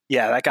genius.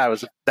 Yeah,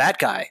 that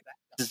guy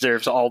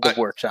deserves all the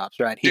workshops,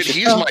 right?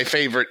 He's my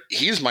favorite.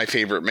 He's my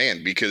favorite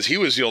man because he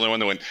was the only one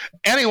that went.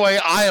 Anyway,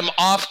 I am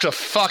off to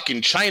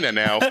fucking China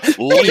now.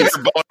 Later,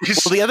 boys.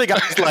 Well, the other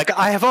guy's like,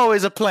 I have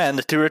always a plan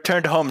to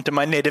return home to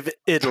my native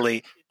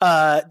Italy.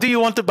 Do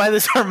you want to buy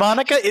this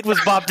harmonica? It was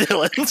Bob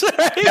Dylan's.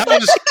 Right?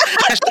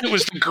 That shit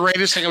was the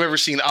greatest thing I've ever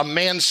seen. A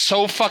man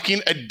so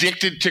fucking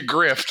addicted to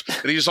grift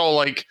that he's all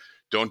like,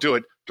 "Don't do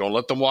it. Don't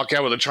let them walk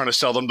out with it trying to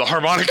sell them the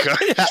harmonica."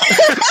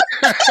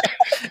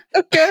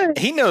 Okay.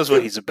 He knows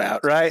what he's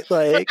about, right?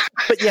 Like,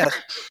 but yeah,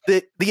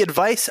 the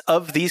advice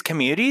of these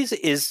communities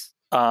is,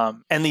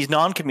 and these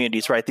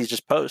non-communities, right? These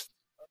just posts.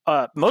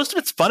 Most of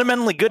it's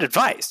fundamentally good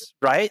advice,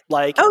 right?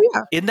 Like,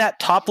 in that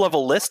top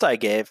level list I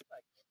gave,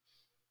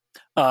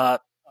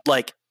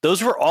 like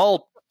those were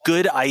all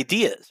good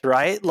ideas,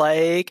 right?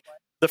 Like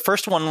the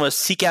first one was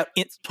seek out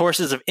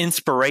sources of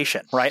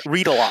inspiration, right?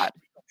 Read a lot.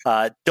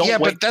 But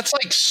that's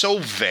like so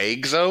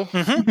vague, though.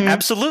 Mm-hmm.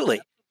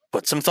 Absolutely.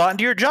 Put some thought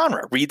into your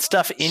genre. Read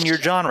stuff in your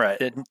genre,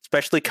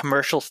 especially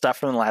commercial stuff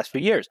from the last few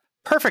years.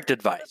 Perfect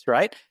advice,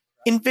 right?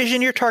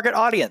 Envision your target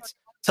audience.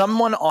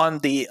 Someone on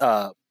the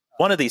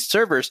one of these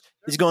servers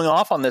is going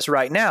off on this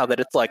right now that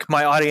it's like,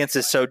 my audience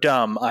is so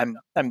dumb. I'm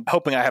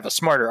hoping I have a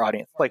smarter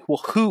audience. Like,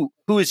 well, who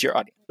is your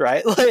audience,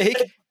 right? Like,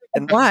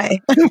 And Why?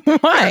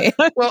 Why?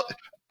 Well,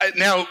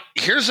 now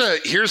here's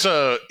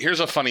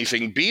a funny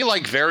thing. Be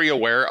like very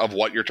aware of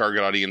what your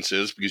target audience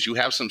is because you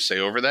have some say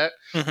over that.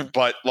 Mhm.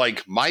 But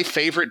like my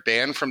favorite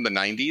band from the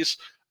 90s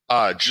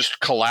just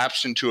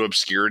collapsed into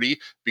obscurity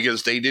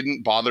because they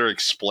didn't bother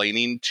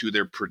explaining to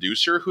their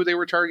producer who they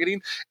were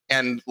targeting.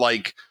 And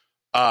like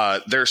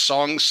their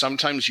songs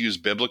sometimes use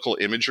biblical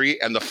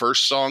imagery. And the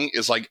first song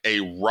is like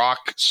a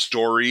rock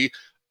story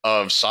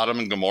of Sodom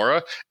and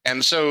Gomorrah.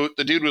 And so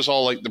the dude was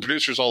all like, the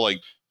producer's all like,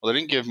 well, they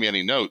didn't give me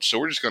any notes, so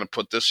we're just going to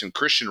put this in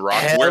Christian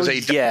rock Hell where they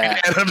yeah.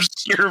 died an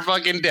obscure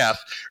fucking death,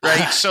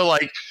 right? So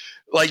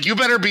like you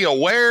better be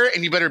aware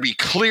and you better be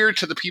clear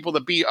to the people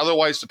that be,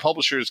 otherwise the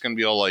publisher is going to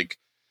be all like,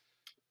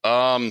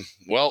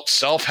 well,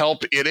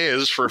 self-help it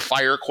is for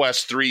Fire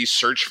Quest 3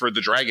 Search for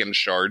the Dragon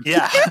Shard.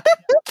 Yeah.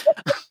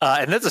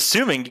 And that's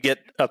assuming you get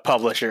a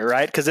publisher,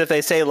 right? Because if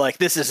they say, like,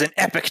 this is an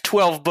epic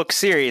 12-book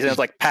series, and it's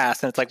like,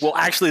 pass, and it's like, well,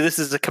 actually, this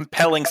is a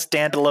compelling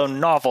standalone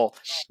novel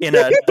in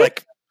a,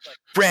 like,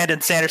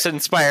 Brandon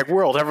Sanderson-inspired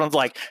world. Everyone's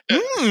like,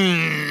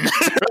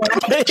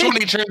 That's when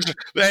he turns,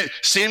 that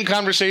same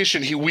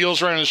conversation, he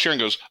wheels around in his chair and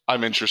goes,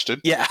 I'm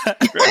interested. Yeah.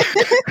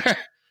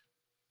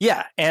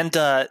 Yeah, and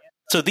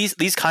so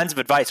these kinds of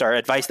advice are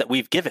advice that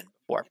we've given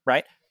before,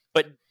 right?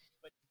 But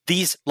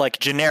these like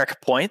generic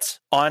points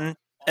on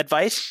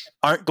advice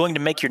aren't going to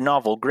make your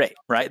novel great,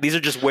 right? These are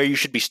just where you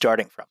should be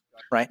starting from,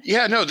 right?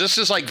 Yeah, no, this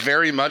is like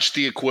very much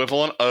the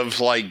equivalent of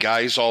like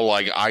guys all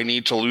like, I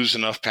need to lose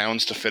enough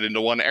pounds to fit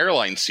into one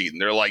airline seat.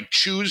 And they're like,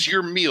 choose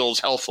your meals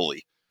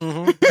healthily.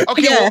 Mm-hmm.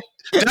 Okay, Yeah.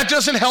 well, that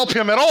doesn't help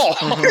him at all.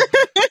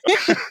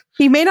 Mm-hmm.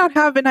 He may not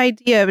have an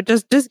idea, but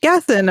just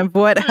guessing of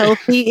what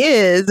healthy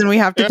is, and we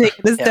have to take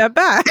a step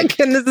back.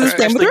 And this is the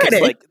same with Especially 'cause,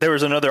 writing. like, there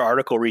was another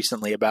article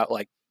recently about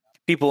like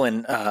people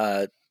in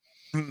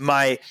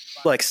my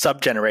like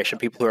sub generation,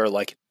 people who are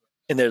like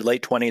in their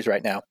late 20s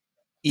right now,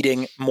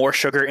 eating more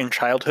sugar in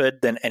childhood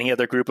than any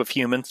other group of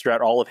humans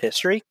throughout all of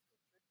history.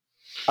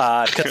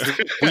 Because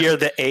we are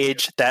the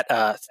age that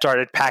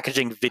started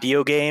packaging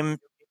video game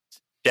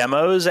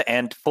demos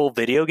and full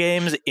video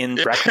games in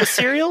breakfast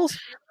cereals.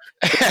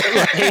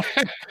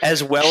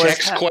 As well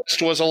Chex as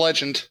Quest was a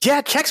legend.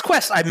 yeah, Chex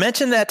Quest. I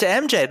mentioned that to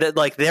MJ that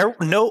like they're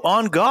no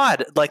on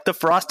God. Like the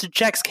frosted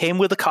Chex came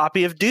with a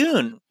copy of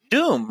Doom,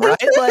 right?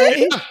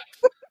 Like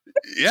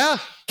Yeah.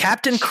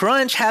 Captain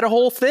Crunch had a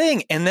whole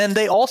thing, and then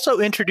they also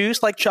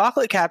introduced like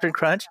chocolate Captain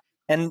Crunch,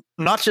 and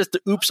not just the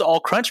Oops All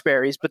Crunch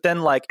Berries, but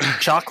then like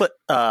chocolate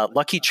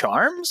Lucky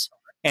Charms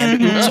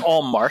and Oops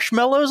All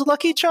Marshmallows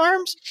Lucky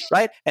Charms,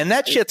 right? And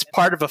that shit's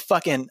part of a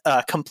fucking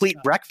complete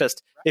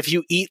breakfast if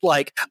you eat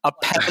like a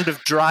pound of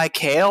dry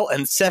kale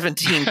and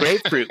 17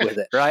 grapefruit with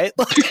it, right?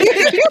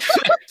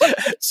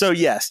 So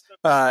yes,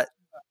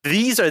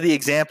 these are the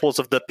examples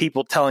of the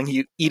people telling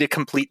you eat a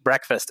complete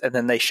breakfast and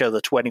then they show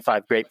the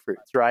 25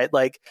 grapefruits, right?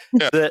 Like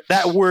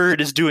that word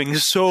is doing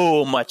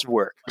so much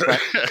work. Right?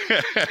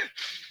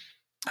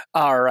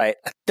 All right.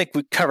 I think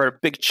we covered a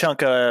big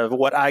chunk of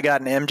what I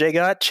got and MJ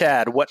got.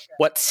 Chad, what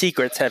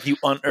secrets have you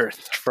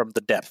unearthed from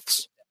the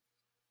depths?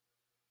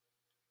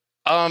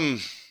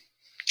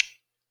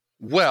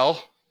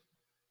 Well,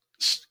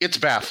 it's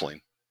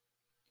baffling.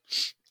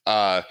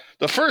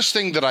 The first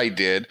thing that I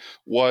did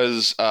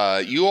was,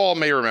 you all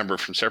may remember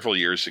from several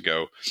years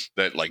ago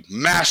that like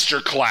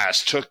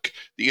Masterclass took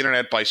the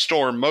internet by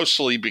storm,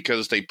 mostly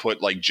because they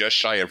put like just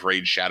shy of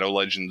Raid Shadow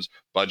Legends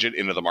budget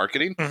into the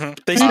marketing. Mm-hmm.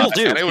 They still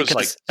do. And it was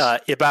because,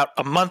 about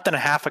a month and a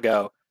half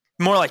ago,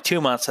 more like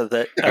 2 months of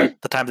the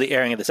time of the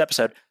airing of this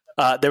episode,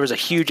 there was a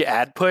huge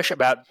ad push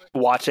about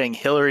watching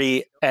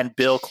Hillary and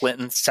Bill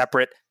Clinton's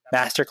separate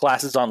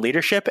masterclasses on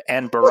leadership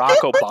and Barack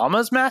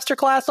Obama's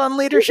masterclass on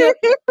leadership.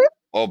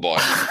 Oh boy.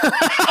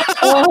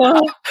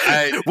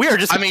 We are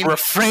just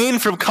refrain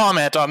from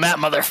comment on that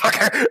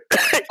motherfucker.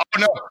 Oh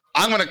no,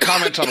 I'm going to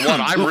comment on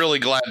one. I'm really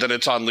glad that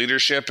it's on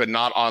leadership and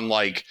not on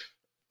like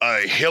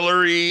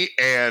Hillary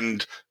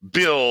and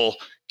Bill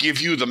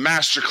give you the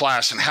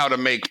masterclass on how to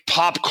make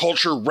pop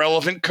culture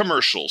relevant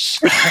commercials.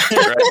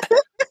 Right?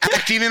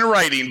 Acting and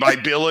writing by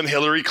Bill and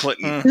Hillary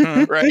Clinton.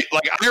 Mm-hmm. Right?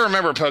 Like I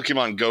remember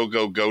Pokemon Go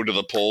to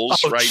the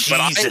polls, right?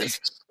 Jesus.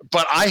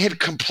 But I had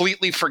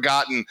completely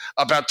forgotten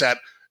about that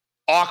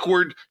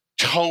awkward,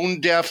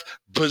 tone-deaf,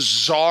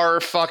 bizarre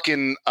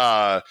fucking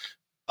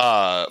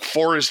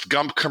Forrest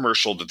Gump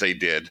commercial that they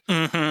did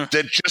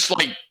that just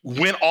like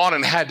went on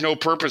and had no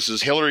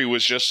purposes. Hillary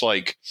was just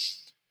like,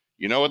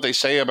 you know what they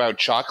say about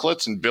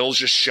chocolates? And Bill's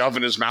just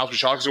shoving his mouth with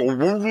chocolates. Well,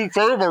 what do you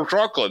say about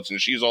chocolates? And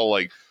she's all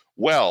like,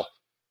 well,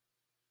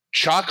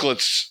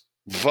 chocolates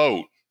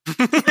vote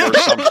or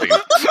something.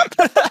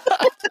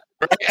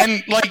 Right?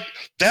 And like,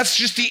 that's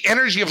just the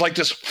energy of like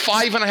this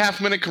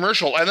 5.5 minute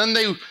commercial. And then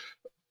they,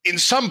 in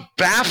some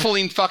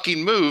baffling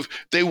fucking move,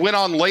 they went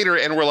on later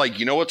and were like,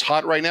 you know what's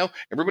hot right now?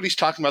 Everybody's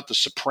talking about the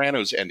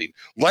Sopranos ending.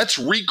 Let's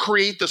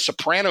recreate the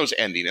Sopranos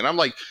ending. And I'm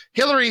like,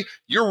 Hillary,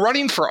 you're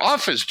running for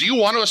office. Do you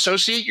want to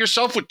associate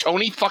yourself with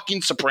Tony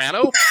fucking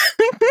Soprano?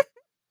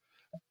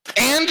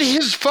 And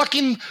his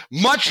fucking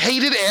much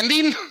hated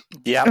ending.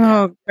 Yeah.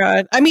 Oh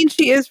god. I mean,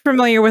 she is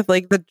familiar with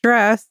like the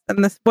dress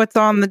and this what's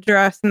on the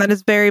dress, and that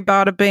is very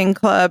Bada Bing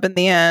Club in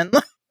the end.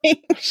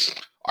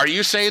 Are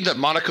you saying that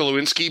Monica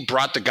Lewinsky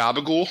brought the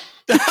gabagool?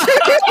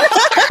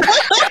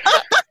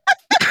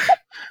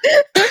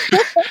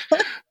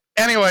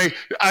 Anyway,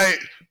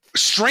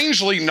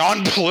 strangely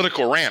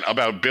non-political rant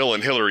about Bill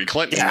and Hillary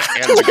Clinton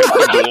and the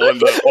gabagool in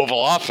the Oval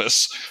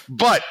Office.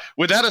 But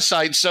with that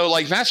aside, so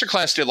like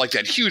Masterclass did like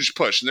that huge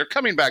push, and they're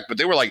coming back, but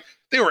they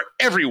were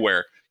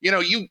everywhere. You know,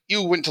 you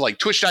went to like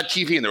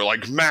Twitch.tv and they're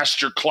like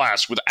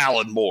Masterclass with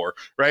Alan Moore,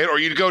 right? Or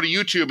you'd go to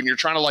YouTube and you're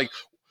trying to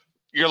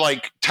you're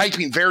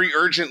typing very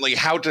urgently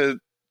how to do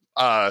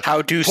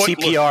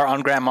CPR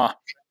on grandma.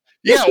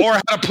 Yeah, or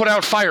how to put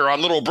out fire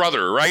on little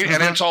brother, right? Mm-hmm.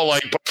 And it's all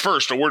like, but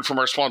first, a word from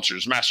our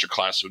sponsors,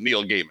 Masterclass with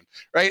Neil Gaiman,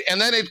 right? And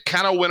then it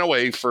kind of went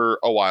away for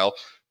a while.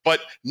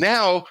 But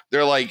now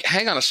they're like,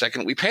 hang on a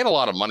second, we paid a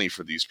lot of money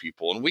for these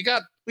people, and we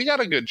got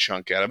a good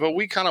chunk out of it.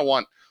 We kind of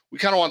want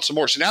some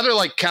more. So now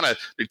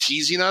they're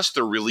teasing us.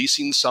 They're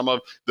releasing some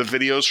of the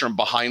videos from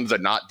behind the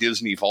not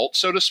Disney vault,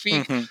 so to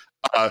speak.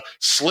 Mm-hmm.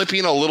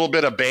 Slipping a little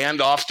bit of band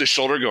off the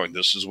shoulder, going,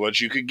 this is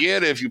what you could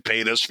get if you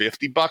paid us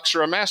 $50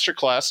 for a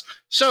Masterclass.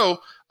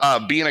 So,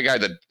 being a guy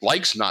that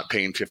likes not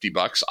paying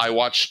 $50, I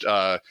watched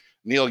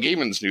Neil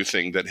Gaiman's new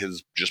thing that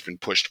has just been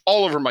pushed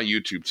all over my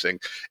YouTube thing.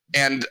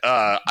 And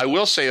I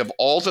will say, of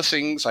all the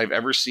things I've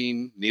ever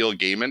seen Neil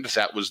Gaiman,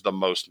 that was the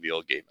most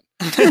Neil Gaiman.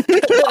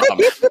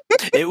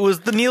 It was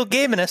the Neil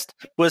Gaimanist.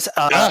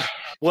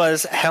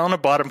 Was Helena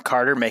Bonham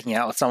Carter making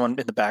out with someone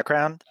in the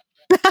background?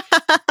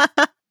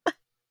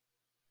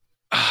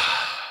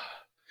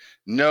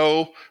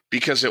 No,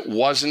 because it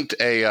wasn't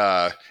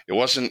a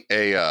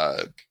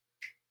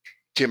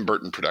Tim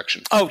Burton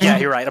production. Oh yeah,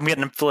 you're right. I'm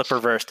getting them flip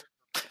reversed.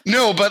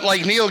 No, but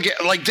like they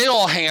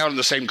all hang out in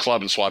the same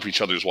club and swap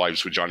each other's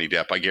wives with Johnny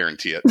Depp. I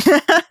guarantee it.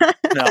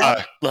 No,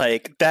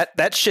 like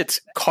that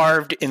shit's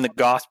carved in the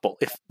gospel.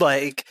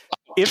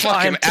 If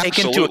I'm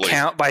taken into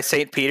account by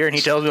St. Peter and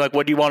he tells me like,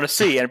 what do you want to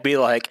see? And I'd be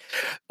like,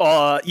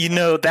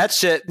 that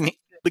shit.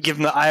 Give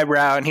him the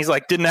eyebrow, and he's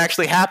like, didn't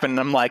actually happen. And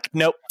I'm like,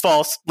 nope,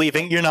 false,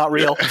 leaving. You're not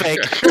real, fake.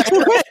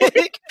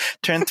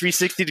 Turn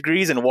 360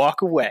 degrees and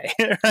walk away.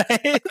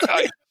 Right?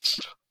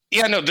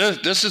 Yeah, no,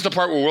 this is the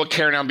part where we'll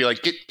carry down and be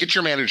like, get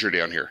your manager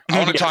down here. I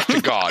want to talk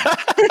to God.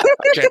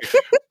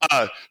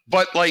 Okay.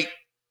 But like,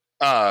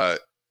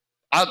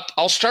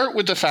 I'll start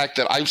with the fact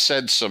that I've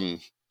said some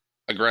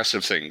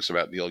aggressive things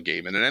about Neil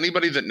Gaiman, and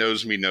anybody that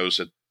knows me knows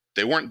that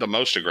they weren't the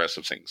most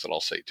aggressive things that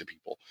I'll say to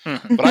people.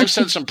 Mm-hmm. But I've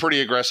said some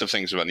pretty aggressive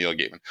things about Neil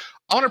Gaiman.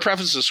 I want to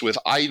preface this with,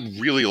 I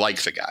really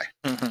like the guy.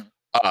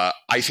 Mm-hmm.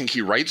 I think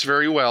he writes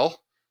very well.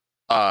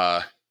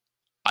 I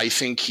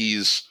think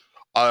he's,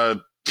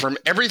 from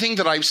everything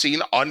that I've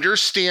seen,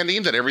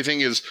 understanding that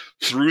everything is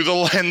through the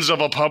lens of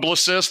a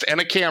publicist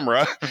and a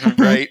camera,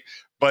 mm-hmm. right?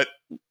 But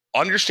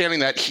understanding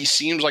that he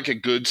seems like a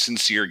good,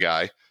 sincere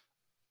guy.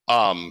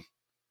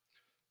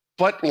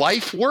 But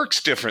life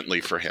works differently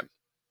for him.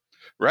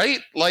 Right?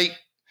 Like,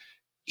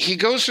 he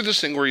goes through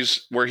this thing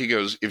where he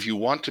goes, if you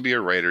want to be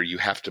a writer, you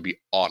have to be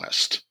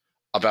honest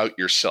about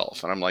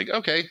yourself. And I'm like,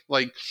 okay,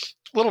 like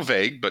a little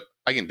vague, but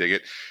I can dig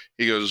it.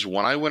 He goes,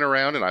 when I went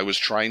around and I was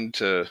trying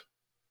to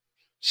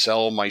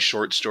sell my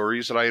short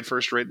stories that I had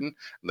first written,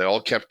 and they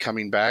all kept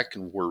coming back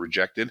and were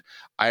rejected,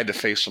 I had to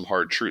face some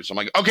hard truths. I'm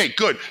like, okay,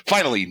 good.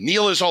 Finally,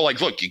 Neil is all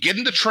like, look, you get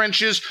in the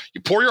trenches,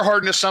 you pour your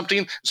heart into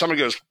something, someone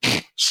goes,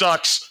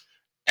 sucks.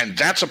 And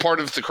that's a part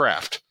of the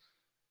craft.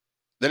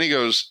 Then he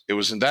goes, it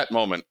was in that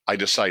moment I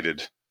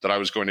decided that I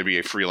was going to be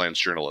a freelance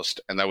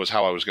journalist, and that was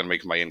how I was going to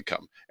make my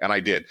income. And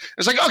I did.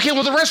 It's like, okay,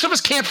 well, the rest of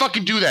us can't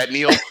fucking do that,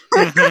 Neil.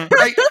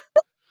 Right?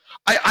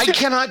 I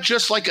cannot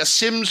just like a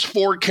Sims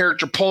 4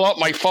 character pull out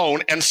my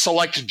phone and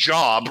select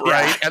job,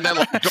 right? Yeah. And then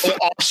like go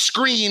off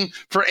screen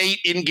for 8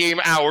 in-game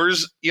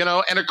hours,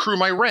 and accrue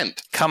my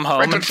rent. Come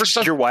home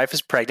and your wife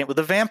is pregnant with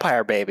a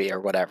vampire baby or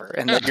whatever,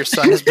 and then your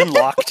son has been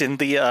locked in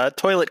the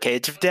toilet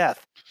cage of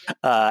death.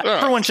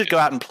 Everyone should go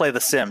out and play The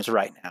Sims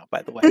right now,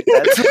 by the way.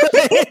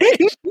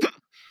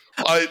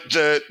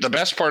 The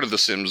best part of The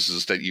Sims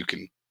is that you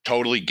can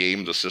totally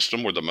game the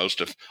system where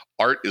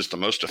art is the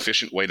most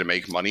efficient way to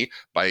make money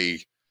by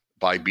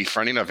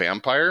befriending a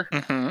vampire,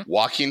 mm-hmm.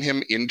 walking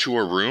him into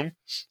a room,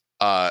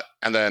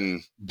 and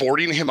then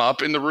boarding him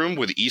up in the room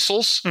with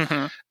easels,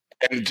 mm-hmm.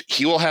 and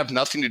he will have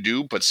nothing to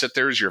do but sit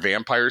there as your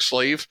vampire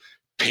slave,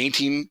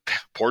 painting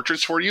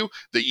portraits for you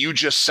that you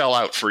just sell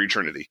out for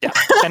eternity. Yeah,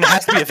 and it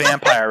has to be a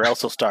vampire or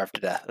else he'll starve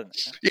to death.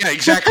 Yeah,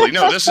 exactly.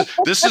 No, this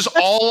is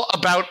all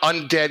about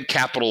undead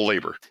capital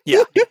labor.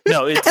 Yeah,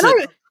 no,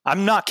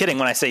 I'm not kidding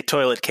when I say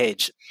toilet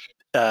cage.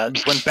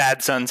 When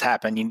bad sons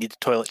happen, you need to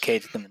toilet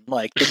cage them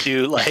and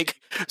do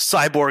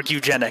cyborg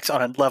eugenics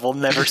on a level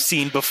never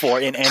seen before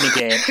in any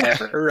game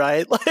ever,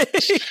 right?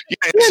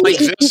 It's like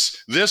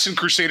this and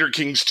Crusader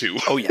Kings 2.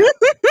 Oh yeah.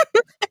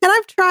 And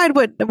I've tried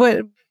what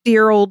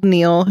dear old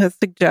Neil has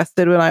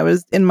suggested when I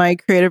was in my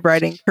creative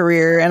writing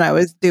career and I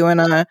was doing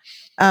a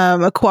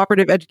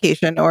cooperative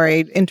education or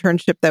a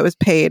internship that was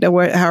paid,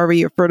 or however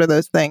you refer to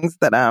those things,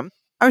 that I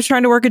was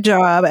trying to work a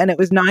job and it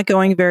was not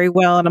going very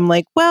well. And I'm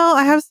like, well,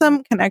 I have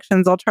some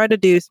connections. I'll try to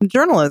do some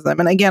journalism.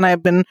 And again,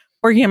 I've been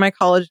working in my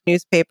college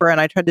newspaper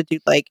and I tried to do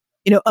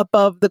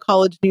above the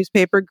college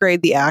newspaper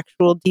grade, the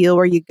actual deal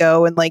where you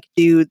go and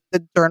do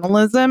the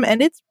journalism.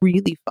 And it's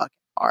really fucking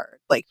hard,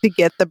 to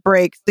get the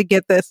breaks, to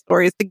get the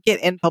stories, to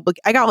get in public.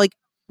 I got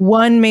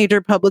one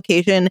major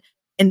publication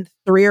in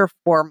 3 or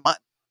 4 months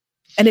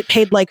and it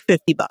paid $50.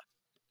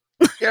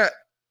 Yeah.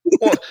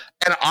 Well,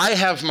 and I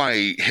have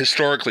my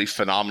historically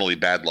phenomenally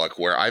bad luck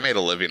where I made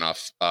a living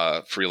off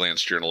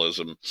freelance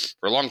journalism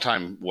for a long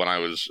time when I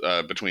was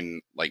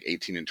between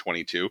 18 and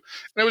 22. And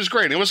it was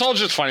great. It was all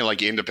just funny,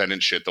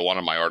 independent shit that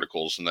wanted my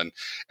articles and then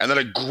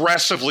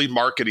aggressively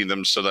marketing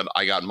them so that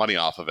I got money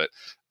off of it.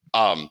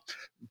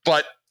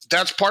 But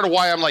that's part of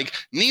why I'm like,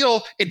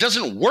 Neil, it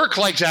doesn't work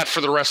like that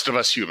for the rest of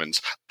us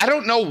humans. I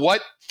don't know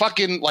what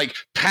fucking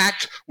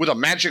pact with a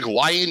magic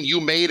lion you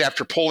made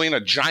after pulling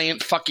a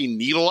giant fucking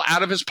needle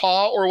out of his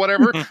paw or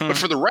whatever. But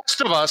for the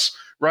rest of us,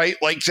 right,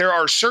 there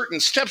are certain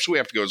steps we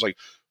have to go. It's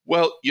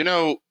well,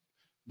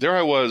 there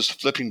I was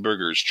flipping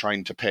burgers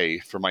trying to pay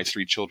for my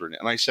 3 children.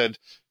 And I said,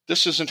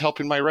 this isn't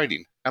helping my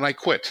writing. And I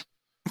quit.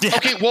 Yeah.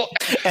 Okay, well,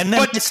 and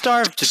then they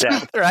starved to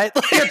death, right?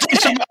 Yeah,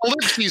 there's some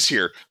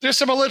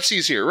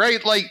ellipses here. Right?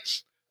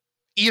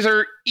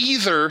 Either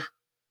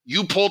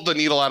you pulled the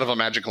needle out of a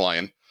magic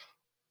lion,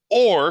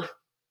 or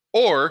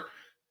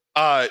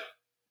there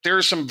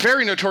are some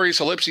very notorious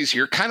ellipses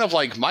here. Kind of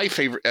like my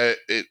favorite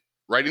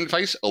writing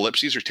advice: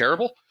 ellipses are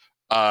terrible,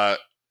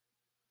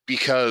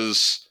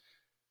 because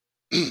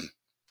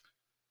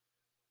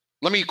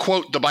let me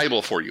quote the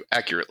Bible for you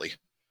accurately.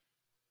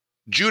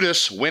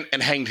 Judas went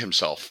and hanged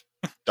himself. ...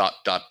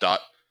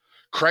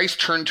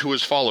 Christ turned to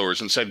his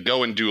followers and said,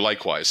 go and do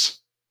likewise.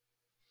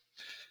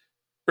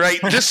 Right?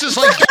 This is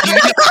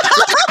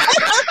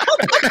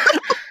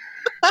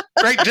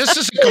right? This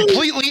is a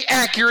completely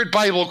accurate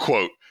Bible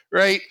quote,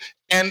 right?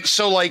 And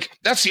so,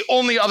 that's the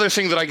only other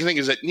thing that I can think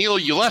is that, Neil,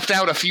 you left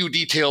out a few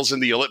details in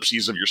the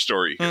ellipses of your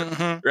story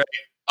here, right?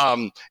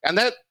 And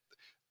the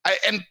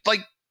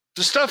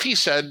stuff he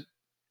said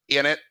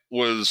in it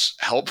was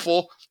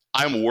helpful.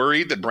 I'm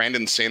worried that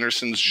Brandon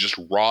Sanderson's just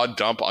raw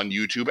dump on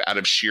YouTube out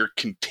of sheer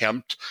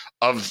contempt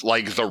of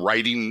the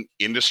writing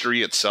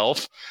industry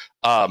itself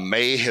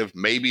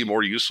may be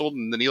more useful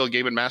than the Neil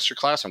Gaiman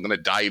masterclass. I'm going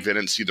to dive in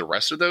and see the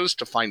rest of those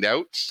to find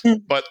out.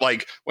 But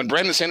when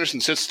Brandon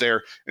Sanderson sits there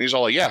and he's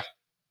all yeah,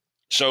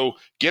 so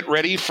get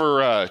ready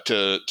for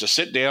to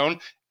sit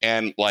down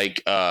and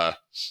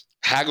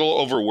haggle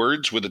over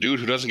words with a dude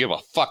who doesn't give a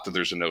fuck that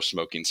there's a no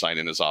smoking sign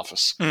in his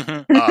office.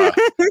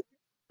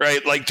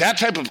 Right, that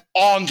type of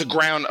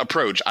on-the-ground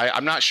approach.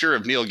 I'm not sure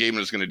if Neil Gaiman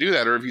is going to do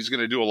that or if he's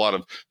going to do a lot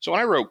of... So when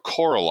I wrote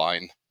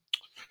Coraline,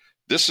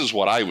 this is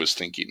what I was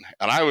thinking.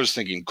 And I was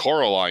thinking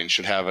Coraline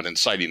should have an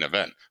inciting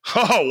event.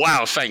 Oh,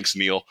 wow, thanks,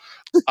 Neil.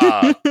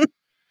 And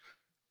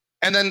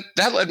then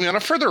that led me on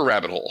a further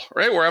rabbit hole,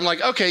 right, where I'm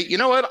like, okay, you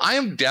know what? I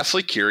am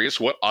deathly curious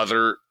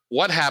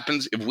what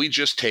happens if we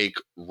just take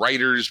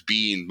writers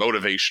being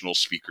motivational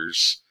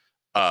speakers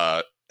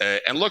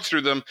and look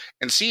through them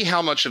and see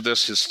how much of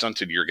this has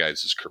stunted your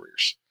guys'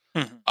 careers.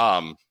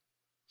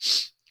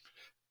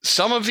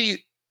 Some of the,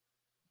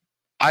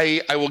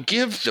 I will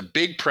give the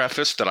big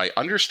preface that I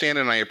understand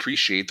and I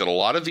appreciate that a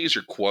lot of these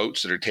are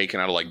quotes that are taken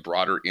out of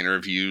broader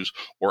interviews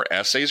or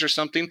essays or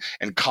something,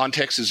 and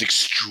context is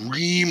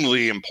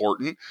extremely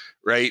important,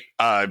 right?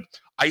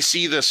 I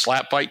see the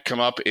slap bite come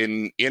up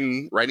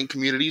in writing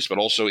communities, but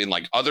also in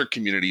other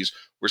communities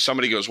where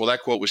somebody goes, well,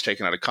 that quote was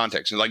taken out of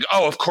context. And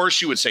oh, of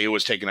course you would say it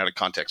was taken out of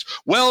context.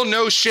 Well,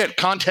 no shit.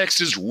 Context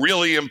is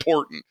really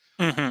important.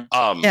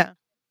 Yeah.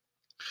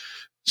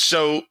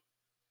 So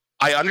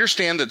I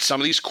understand that some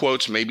of these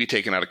quotes may be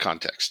taken out of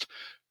context,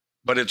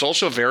 but it's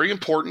also very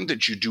important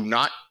that you do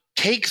not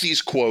take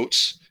these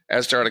quotes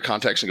as they're out of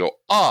context and go,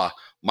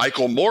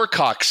 Michael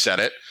Moorcock said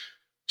it,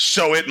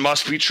 so it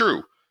must be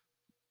true.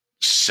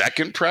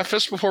 Second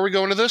preface before we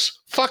go into this,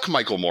 fuck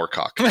Michael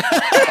Moorcock.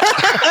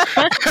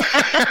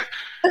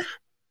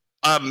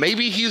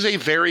 Maybe he's a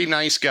very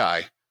nice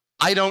guy.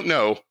 I don't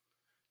know.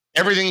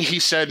 Everything he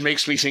said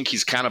makes me think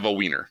he's kind of a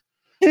wiener.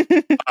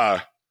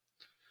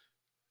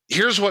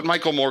 Here's what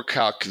Michael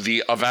Moorcock,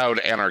 the avowed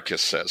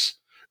anarchist, says.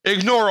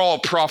 Ignore all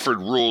proffered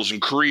rules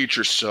and create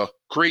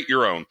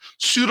your own,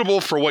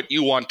 suitable for what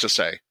you want to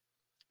say.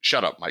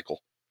 Shut up,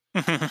 Michael.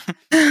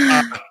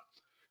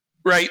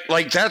 Right?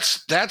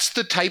 That's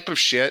the type of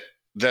shit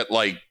that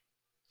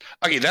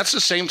okay, that's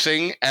the same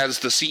thing as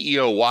the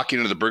CEO walking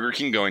into the Burger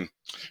King going,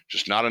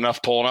 just not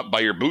enough pulling up by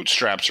your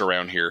bootstraps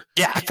around here.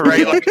 Yeah,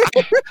 right.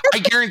 I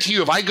guarantee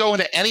you, if I go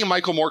into any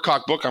Michael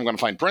Moorcock book, I'm going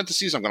to find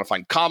parentheses, I'm going to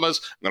find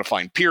commas, I'm going to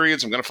find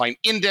periods, I'm going to find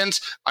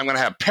indents, I'm going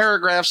to have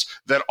paragraphs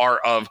that are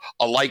of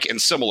alike and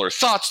similar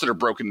thoughts that are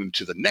broken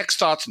into the next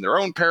thoughts in their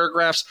own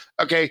paragraphs.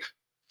 Okay,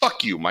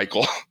 fuck you,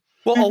 Michael.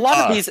 Well, a lot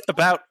of these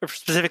about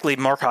specifically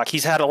Moorcock,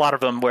 he's had a lot of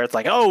them where it's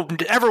like, oh,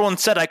 everyone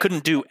said I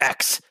couldn't do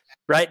X,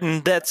 right?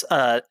 And that's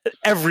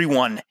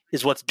everyone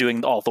is what's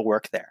doing all the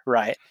work there,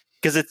 right?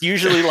 Because it's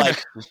usually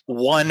like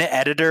one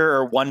editor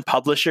or one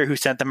publisher who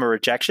sent them a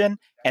rejection,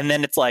 and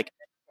then it's like,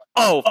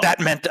 oh, that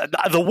meant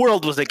the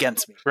world was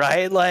against me,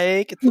 right?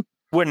 Like,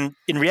 when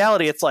in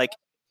reality, it's like,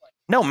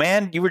 no,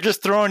 man, you were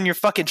just throwing your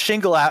fucking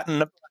shingle out in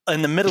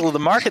the middle of the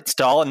market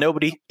stall and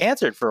nobody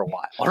answered for a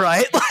while,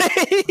 right?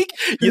 Like,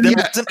 there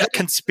wasn't a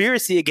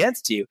conspiracy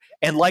against you.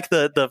 And like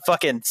the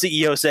fucking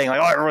CEO saying, like,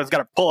 oh, everyone's got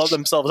to pull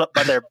themselves up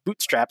by their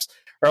bootstraps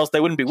or else they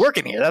wouldn't be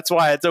working here. That's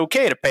why it's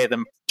okay to pay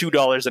them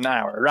 $2 an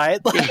hour, right?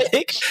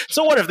 Like,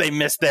 so what if they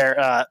missed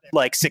their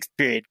like 6th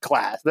period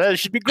class? They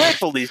should be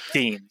grateful, these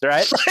teens,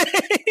 right?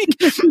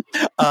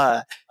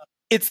 Like,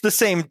 it's the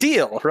same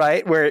deal,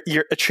 right? Where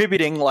you're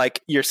attributing like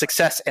your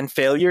success and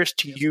failures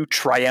to you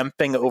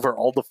triumphing over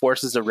all the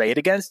forces arrayed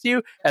against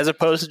you, as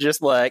opposed to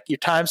just like, your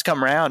time's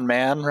come around,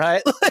 man,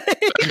 right?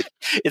 Like,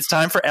 it's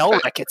time for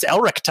Elric. It's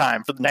Elric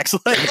time for the next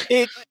like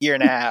year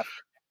and a half.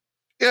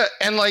 Yeah,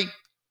 and like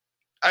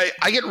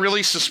I get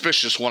really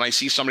suspicious when I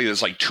see somebody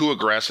that's like too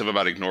aggressive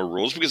about ignore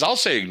rules, because I'll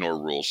say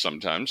ignore rules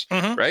sometimes,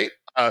 right?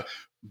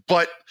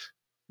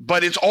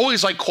 But it's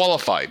always like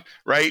qualified,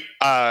 right?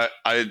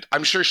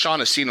 I'm sure Sean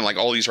has seen in like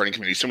all these writing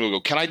communities, somebody will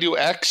go, can I do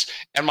X?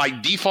 And my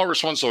default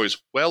response is always,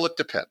 well, it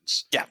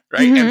depends. Yeah.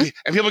 Right?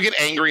 And people get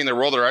angry and they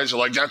roll their eyes. They're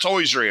like, that's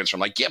always your answer.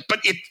 I'm like, yeah, but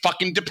it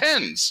fucking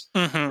depends.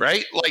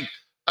 Right? Like,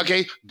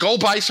 okay, go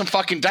buy some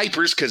fucking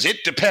diapers because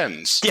it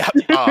depends. Yeah.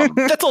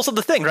 That's also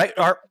the thing, right?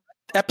 Our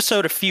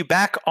episode a few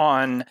back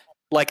on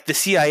like the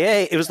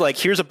CIA, it was like,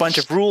 here's a bunch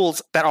of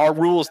rules that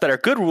are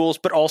good rules,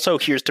 but also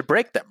here's to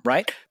break them,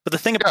 right? But the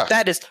thing about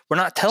that is, we're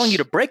not telling you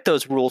to break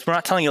those rules. We're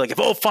not telling you like,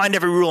 find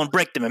every rule and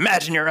break them.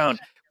 Imagine your own.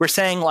 We're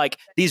saying like,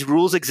 these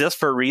rules exist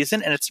for a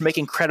reason, and it's to make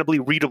incredibly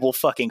readable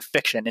fucking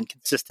fiction in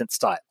consistent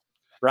style,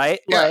 right?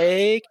 Yeah.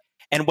 Like,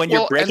 and when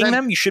you're breaking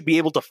them, you should be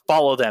able to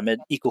follow them in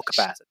equal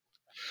capacity.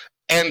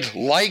 And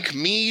like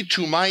me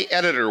to my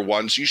editor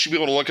once, you should be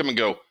able to look at them and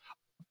go,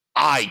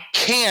 I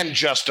can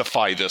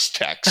justify this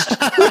text.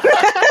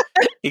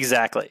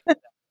 Exactly.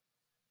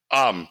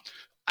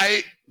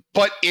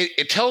 But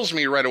it tells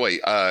me right away,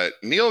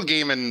 Neil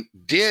Gaiman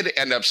did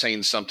end up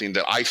saying something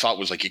that I thought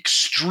was like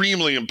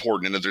extremely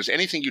important. And if there's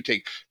anything you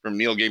take from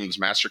Neil Gaiman's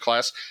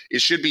masterclass,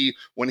 it should be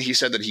when he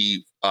said that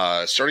he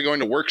started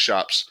going to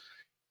workshops,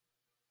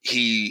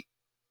 he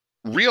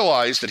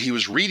realized that he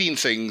was reading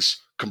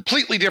things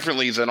completely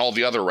differently than all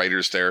the other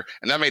writers there.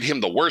 And that made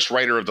him the worst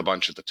writer of the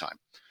bunch at the time.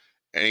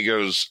 And he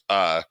goes,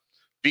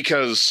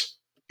 because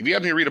if you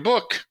have me read a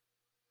book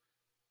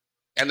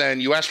and then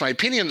you ask my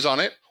opinions on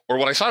it or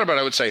what I thought about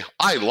it, I would say,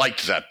 I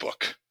liked that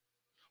book,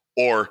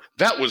 or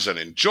that was an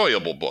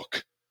enjoyable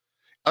book.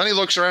 And then he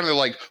looks around and they're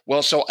like,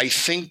 well, so I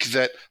think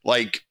that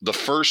like the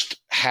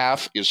first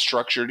half is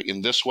structured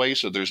in this way,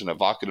 so there's an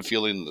evocative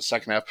feeling in the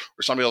second half,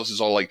 or somebody else is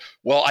all like,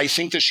 well, I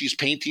think that she's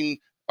painting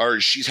or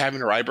she's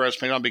having her eyebrows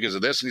painted on because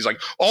of this. And he's like,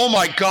 oh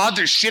my God,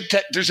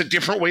 there's a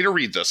different way to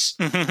read this.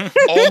 Oh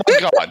my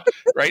God.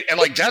 Right. And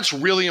like, that's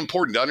really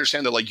important to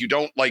understand that like, you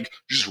don't like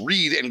just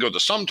read and go,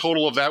 the sum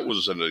total of that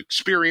was an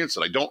experience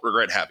that I don't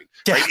regret having.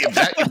 Right.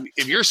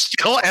 If you're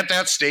still at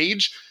that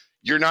stage,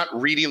 you're not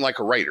reading like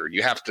a writer.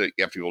 You have to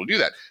be able to do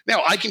that.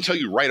 Now I can tell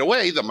you right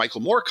away that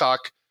Michael Moorcock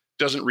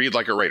doesn't read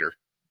like a writer.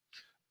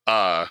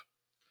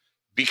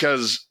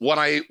 Because when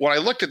I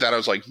looked at that, I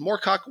was like,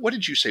 Moorcock, what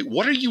did you say?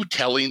 What are you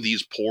telling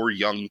these poor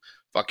young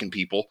fucking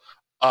people?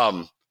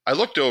 I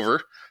looked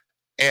over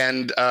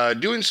and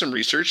doing some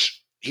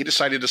research, he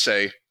decided to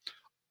say,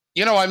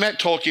 I met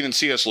Tolkien and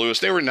C.S. Lewis.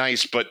 They were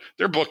nice, but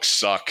their books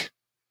suck.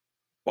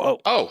 Whoa.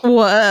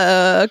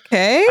 Oh.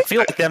 Okay. I feel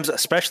like them's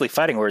especially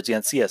fighting words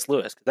against C.S.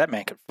 Lewis, because that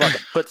man could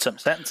fucking put some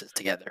sentences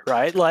together,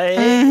 right? Like,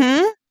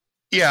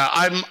 yeah,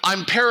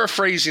 I'm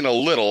paraphrasing a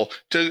little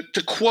to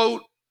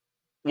quote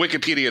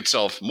Wikipedia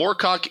itself.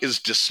 Moorcock is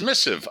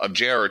dismissive of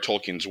J.R.R.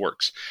 Tolkien's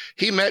works.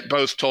 He met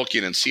both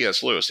Tolkien and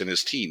C.S. Lewis in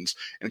his teens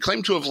and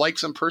claimed to have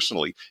liked them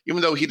personally,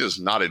 even though he does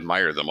not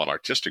admire them on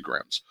artistic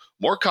grounds.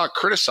 Moorcock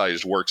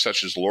criticized works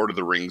such as Lord of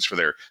the Rings for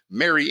their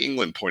Merry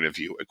England point of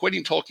view,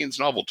 equating Tolkien's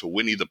novel to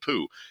Winnie the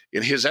Pooh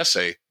in his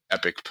essay,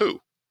 Epic Pooh.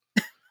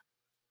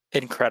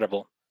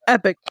 Incredible.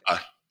 Epic.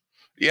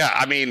 Yeah,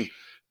 I mean,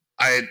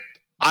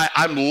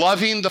 I'm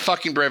loving the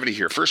fucking brevity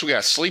here. First, we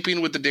got Sleeping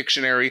with the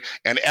Dictionary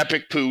and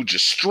Epic Pooh,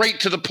 just straight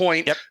to the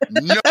point. Yep.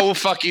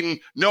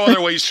 No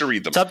other ways to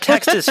read them.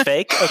 Subtext is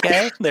fake,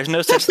 okay? There's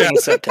no such thing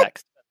as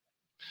subtext.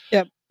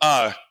 Yep.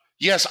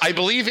 Yes, I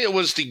believe it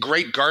was the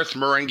great Garth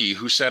Marenghi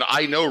who said,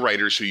 I know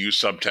writers who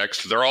use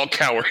subtext. They're all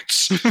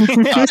cowards.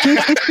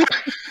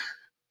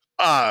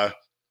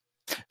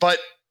 But,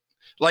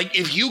 like,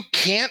 if you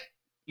can't,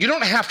 you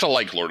don't have to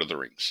like Lord of the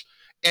Rings.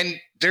 And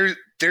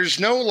there's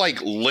no,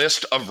 like,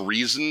 list of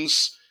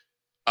reasons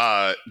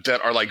that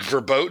are, like,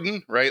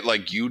 verboten, right?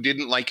 Like, you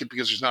didn't like it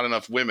because there's not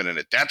enough women in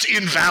it. That's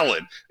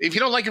invalid. If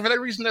you don't like it for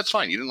that reason, that's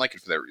fine. You didn't like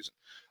it for that reason.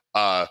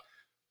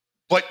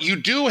 But you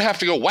do have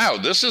to go, wow,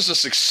 this is a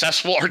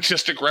successful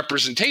artistic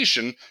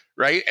representation,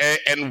 right?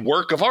 And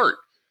work of art.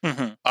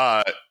 Mm-hmm.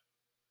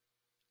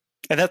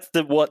 And that's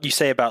what you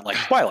say about like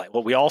Twilight.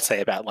 What we all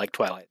say about like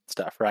Twilight and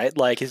stuff, right?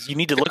 Like, is you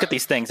need to look at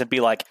these things and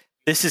be like,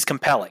 this is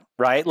compelling,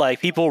 right? Like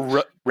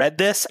people read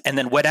this and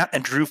then went out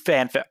and drew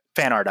fan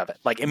art of it,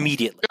 like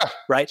immediately,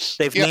 right?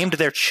 They've named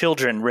their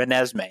children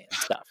Renesmee and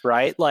stuff,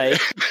 right? Like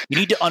you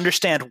need to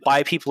understand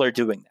why people are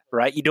doing that,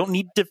 right? You don't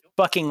need to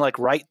fucking like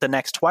write the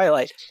next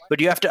Twilight, but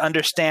you have to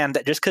understand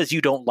that just because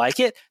you don't like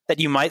it, that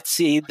you might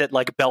see that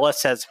like Bella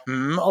says a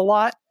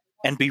lot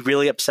and be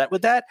really upset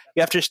with that.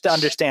 You have to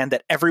understand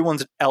that everyone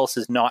else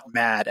is not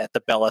mad at the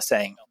Bella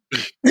saying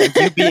and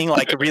you being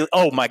like really,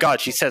 oh my god,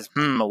 she says a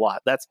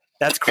lot. That's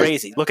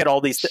crazy. Look at all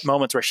these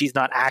moments where she's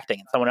not acting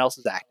and someone else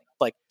is acting.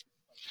 Like,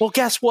 well,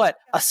 guess what?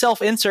 A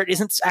self-insert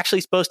isn't actually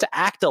supposed to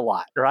act a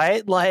lot,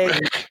 right? Like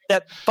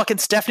that fucking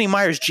Stephenie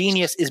Meyer's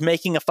genius is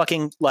making a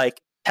fucking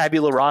like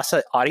tabula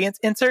rasa audience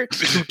insert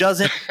who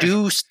doesn't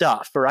do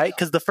stuff, right?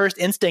 Because the first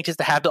instinct is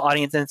to have the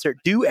audience insert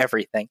do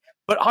everything.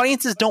 But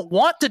audiences don't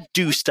want to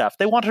do stuff.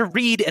 They want to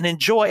read and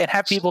enjoy and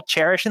have people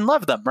cherish and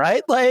love them,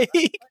 right? Like,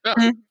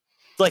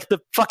 like the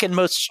fucking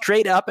most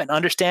straight up and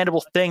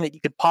understandable thing that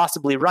you could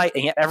possibly write,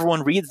 and yet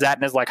everyone reads that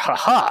and is like,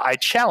 haha, I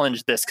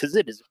challenge this because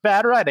it is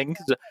bad writing,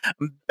 because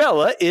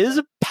Bella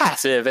is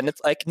passive. And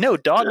it's like, no,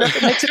 dog,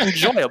 that makes it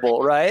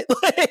enjoyable, right?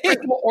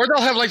 Or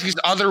they'll have like these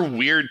other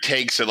weird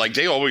takes that like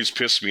they always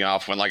piss me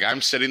off when like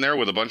I'm sitting there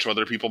with a bunch of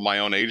other people my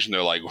own age and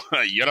they're like,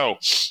 you know,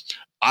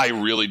 I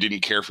really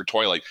didn't care for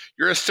Twilight.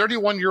 You're a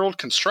 31-year-old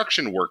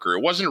construction worker.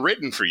 It wasn't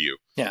written for you.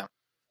 Yeah.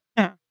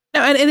 No,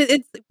 and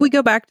it's we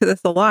go back to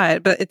this a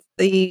lot, but it's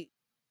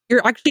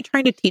you're actually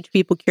trying to teach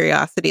people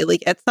curiosity.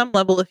 Like at some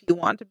level, if you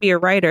want to be a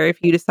writer, if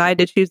you decide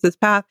to choose this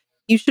path,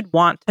 you should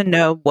want to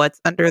know what's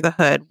under the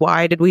hood.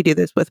 Why did we do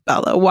this with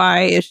Bella?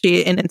 Why is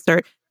she an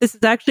insert? This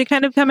is actually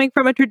kind of coming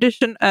from a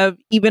tradition of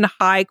even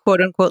high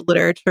quote unquote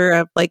literature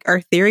of like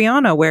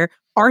Arthuriana, where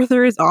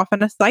Arthur is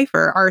often a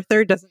cipher.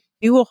 Arthur doesn't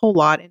do a whole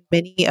lot in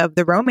many of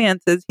the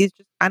romances. He's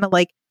just kind of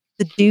like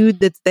the dude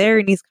that's there,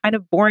 and he's kind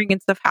of boring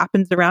and stuff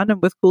happens around him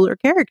with cooler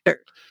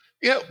characters.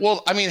 Yeah,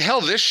 well, I mean,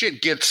 hell, this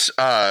shit gets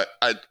a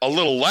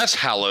little less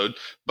hallowed,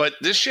 but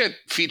this shit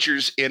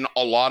features in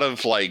a lot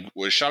of, like,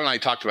 Sean and I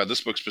talked about this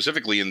book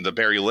specifically in the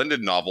Barry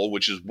Lyndon novel,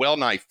 which is well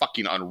nigh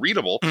fucking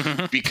unreadable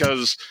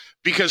because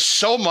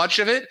so much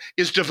of it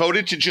is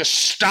devoted to just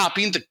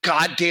stopping the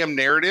goddamn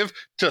narrative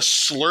to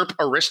slurp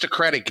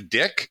aristocratic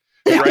dick,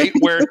 right?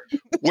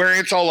 where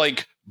it's all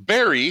like,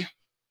 Barry...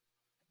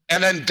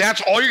 And then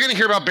that's all you're going to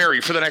hear about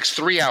Barry for the next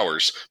 3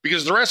 hours,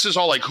 because the rest is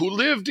all like, who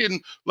lived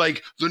in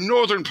like the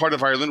northern part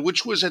of Ireland,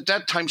 which was at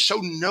that time so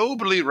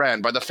nobly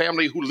ran by the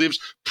family who lives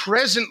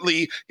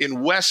presently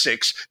in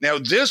Wessex. Now,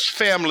 this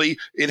family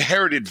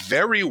inherited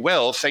very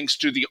well thanks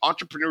to the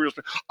entrepreneurial.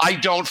 I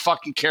don't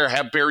fucking care.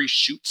 Have Barry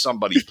shoot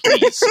somebody,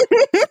 please.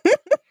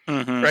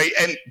 Right.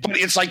 But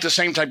it's like the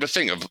same type of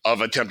thing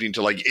of attempting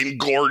to like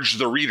engorge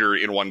the reader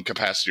in one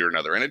capacity or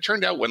another. And it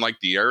turned out when like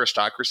the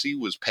aristocracy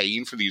was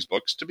paying for these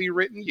books to be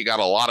written, you got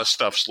a lot of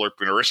stuff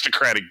slurping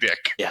aristocratic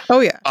dick. Yeah. Oh,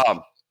 yeah.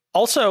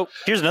 Also,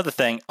 here's another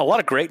thing. A lot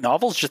of great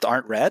novels just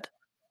aren't read.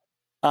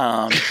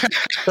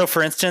 So,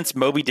 for instance,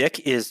 Moby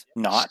Dick is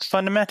not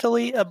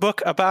fundamentally a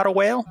book about a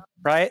whale,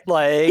 right?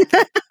 Like,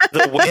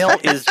 the whale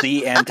is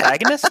the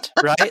antagonist,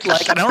 right?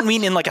 Like, I don't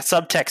mean in like a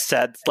subtext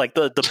sense, like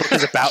the book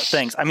is about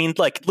things. I mean,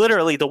 like,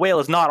 literally, the whale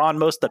is not on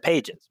most of the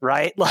pages,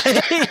 right?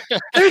 Like,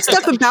 there's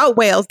stuff about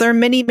whales. There are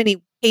many,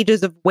 many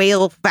pages of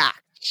whale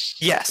facts.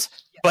 Yes,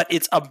 but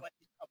it's a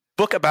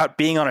book about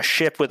being on a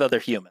ship with other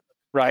humans,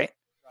 right?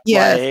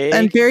 Yes, like,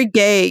 and very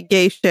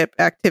gay ship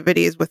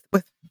activities with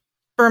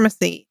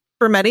spermaceti.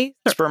 Spermaceti,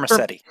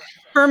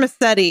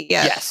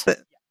 yes.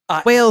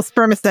 Whale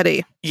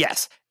spermaceti.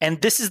 Yes.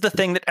 And this is the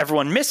thing that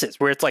everyone misses,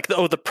 where it's like,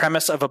 oh, the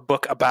premise of a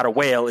book about a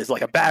whale is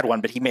like a bad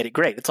one, but he made it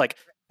great. It's like,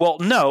 well,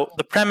 no,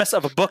 the premise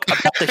of a book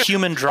about the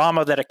human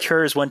drama that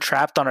occurs when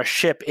trapped on a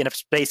ship in a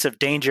space of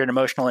danger and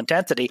emotional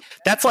intensity,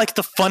 that's like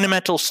the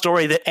fundamental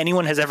story that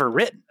anyone has ever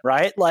written,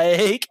 right?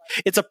 Like,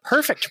 it's a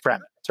perfect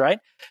premise, right?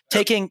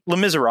 Taking Les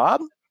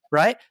Miserables,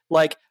 right?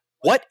 Like,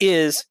 what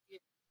is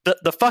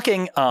the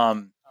fucking...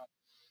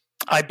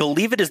 I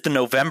believe it is the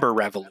November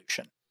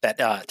Revolution that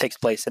takes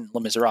place in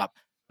Les Miserables.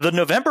 The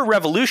November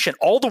Revolution,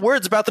 all the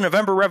words about the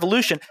November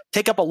Revolution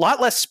take up a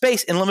lot less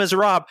space in Les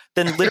Miserables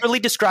than literally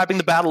describing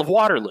the Battle of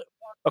Waterloo,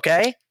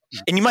 okay?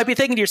 And you might be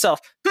thinking to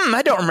yourself,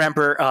 I don't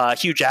remember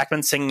Hugh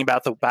Jackman singing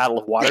about the Battle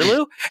of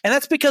Waterloo. And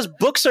that's because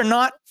books are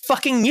not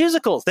fucking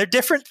musicals. They're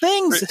different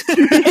things.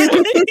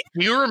 Do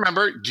you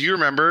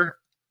remember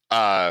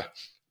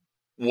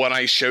when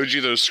I showed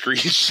you those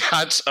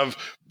screenshots of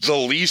the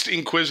least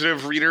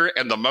inquisitive reader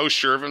and the most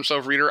sure of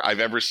himself reader I've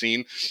ever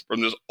seen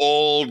from this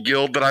old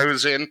guild that I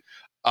was in,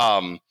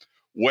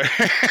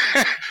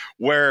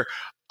 where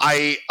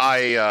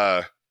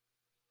I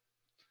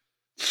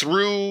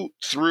through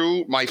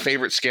my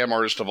favorite scam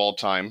artist of all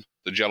time,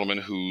 the gentleman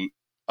who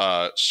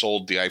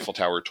sold the Eiffel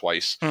Tower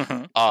twice,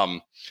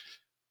 I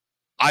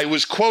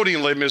was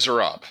quoting Les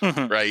Miserables,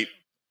 right?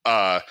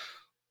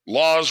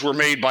 Laws were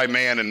made by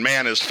man and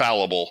man is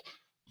fallible.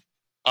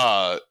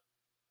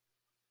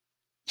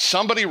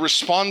 somebody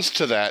responds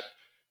to that,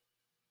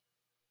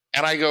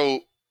 and I go,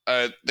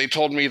 they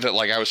told me that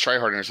like I was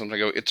tryharding or something. I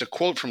go, it's a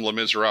quote from Les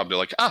Miserables. They're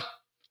like,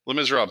 Les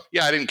Miserables.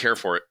 Yeah, I didn't care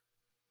for it.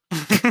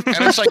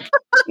 And it's like,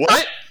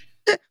 what?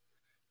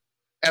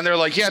 And they're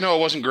like, yeah, no, it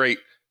wasn't great.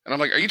 And I'm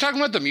like, are you talking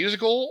about the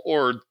musical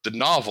or the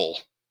novel?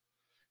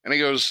 And he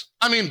goes,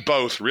 I mean,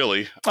 both,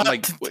 really. I'm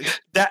like,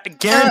 that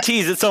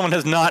guarantees that someone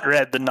has not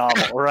read the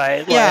novel,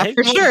 right? Yeah,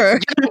 for sure.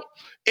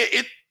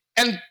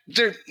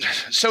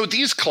 So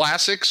these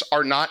classics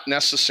are not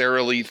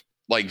necessarily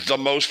like the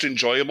most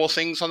enjoyable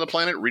things on the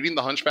planet. Reading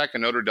The Hunchback of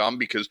Notre Dame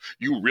because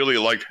you really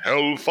like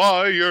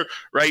Hellfire,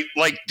 right?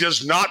 Like,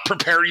 does not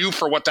prepare you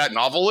for what that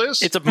novel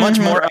is. It's much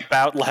more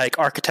about like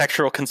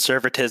architectural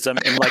conservatism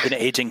in like an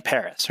aging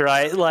Paris,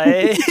 right?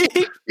 Like,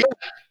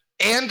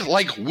 and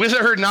like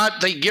whether or not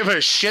they give a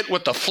shit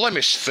what the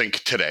Flemish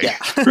think today. Yeah.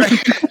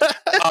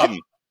 Right?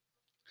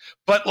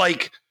 But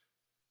like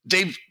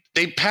they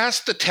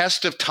passed the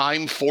test of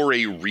time for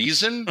a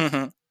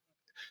reason,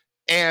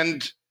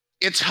 and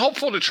it's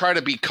helpful to try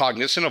to be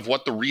cognizant of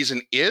what the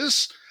reason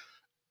is.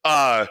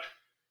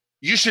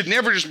 You should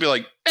never just be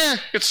like,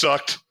 it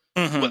sucked.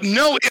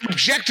 No, it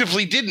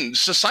objectively didn't.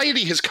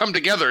 Society has come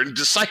together and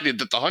decided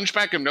that The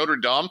Hunchback of Notre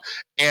Dame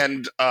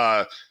and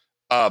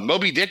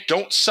Moby Dick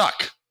don't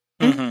suck.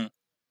 Yeah.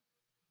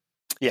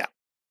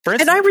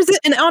 And I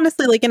resist, and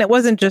honestly, like, and it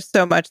wasn't just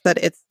so much that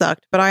it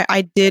sucked, but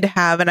I did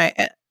have, and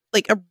I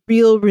like a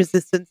real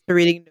resistance to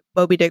reading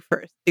Moby Dick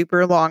for a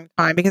super long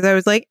time because I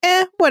was like,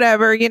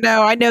 whatever, you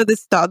know, I know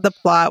this stuff, the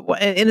plot,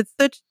 and it's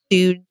such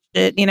dude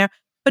shit, you know,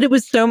 but it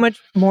was so much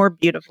more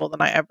beautiful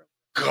than I ever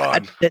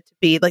imagined it to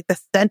be. Like the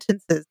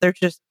sentences, they're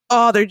just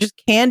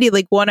candy,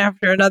 like one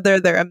after another.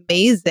 They're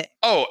amazing.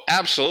 Oh,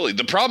 absolutely.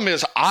 The problem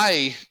is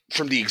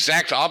from the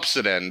exact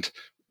opposite end,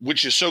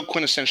 which is so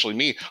quintessentially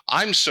me,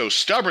 I'm so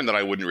stubborn that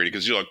I wouldn't read it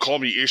because you're like, call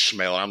me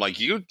Ishmael. And I'm like,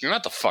 you're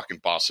not the fucking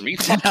boss of me.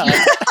 Fuck you.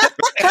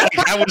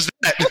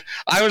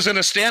 I was in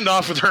a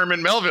standoff with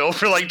Herman Melville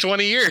for like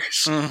 20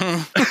 years.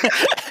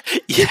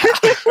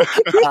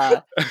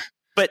 Yeah.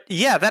 But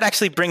yeah, that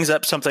actually brings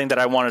up something that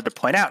I wanted to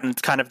point out and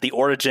kind of the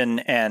origin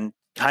and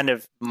kind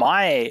of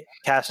my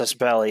casus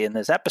belli in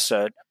this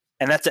episode.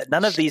 And that's that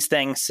none of these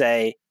things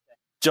say,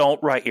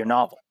 don't write your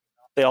novel.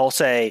 They all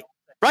say,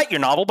 write your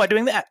novel by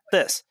doing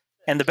this.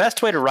 And the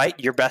best way to write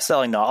your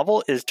best-selling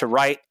novel is to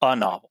write a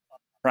novel,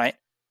 right?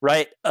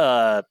 Write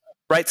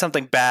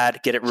something bad,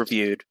 get it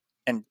reviewed,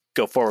 and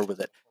go forward with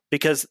it.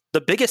 Because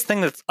the biggest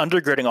thing that's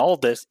undergirding all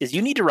of this is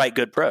you need to write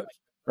good prose,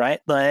 right?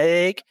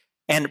 Like,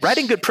 and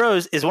writing good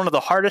prose is one of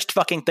the hardest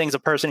fucking things a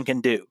person can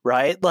do,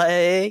 right?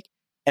 Like,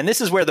 and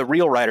this is where the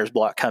real writer's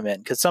block come in.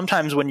 Because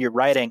sometimes when you're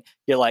writing,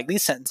 you're like,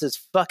 these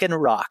sentences fucking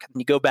rock.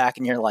 And you go back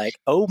and you're like,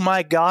 oh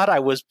my God, I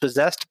was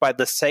possessed by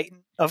the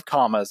Satan of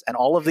commas. And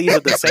all of these are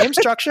the same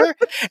structure.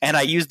 And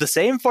I use the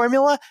same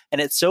formula.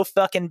 And it's so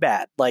fucking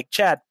bad. Like,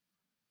 Chad,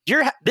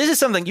 this is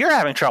something you're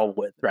having trouble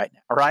with right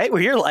now, right?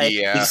 Where you're like,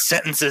 these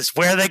sentences,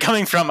 where are they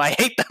coming from? I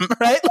hate them,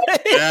 right?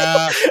 Like,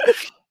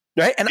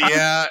 right? And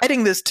I'm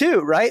writing this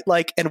too, right?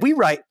 Like, and we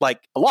write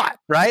like a lot,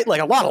 right?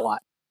 Like a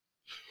lot.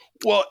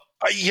 Well,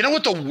 you know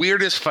what the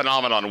weirdest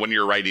phenomenon when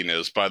you're writing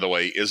is, by the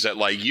way, is that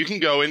like you can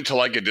go into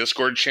like a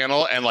Discord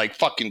channel and like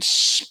fucking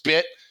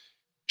spit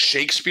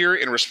Shakespeare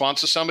in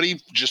response to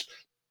somebody just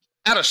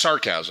out of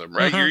sarcasm,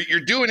 right? You're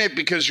doing it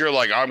because you're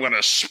like, I'm going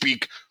to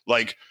speak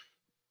like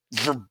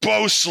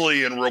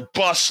verbosely and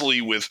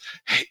robustly with,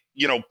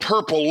 you know,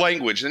 purple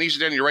language. And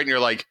then you're writing, you're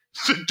like,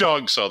 the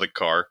dog saw the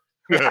car.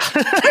 Yeah,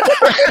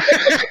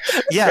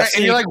 right?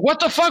 And you're like, what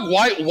the fuck?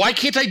 Why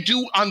can't I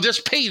do on this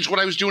page what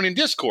I was doing in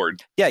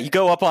Discord? Yeah, you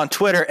go up on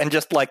Twitter and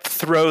just like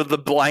throw the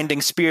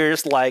blinding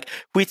spears like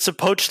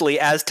Huitzilopochtli,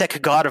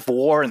 Aztec god of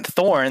war and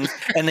thorns,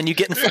 and then you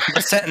get in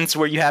a sentence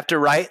where you have to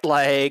write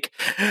like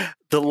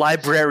the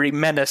library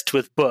menaced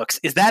with books.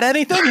 Is that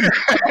anything?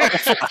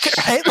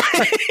 Right?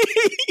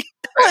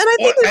 And I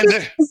think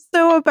it's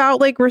so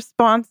about like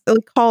response,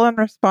 like call and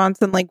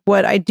response, and like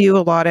what I do a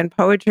lot in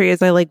poetry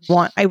is I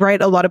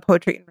write a lot of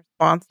poetry in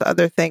response to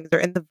other things or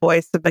in the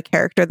voice of a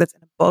character that's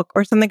in a book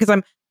or something, because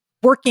I'm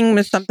working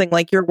with something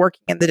like you're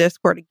working in the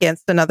Discord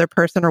against another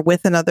person or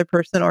with another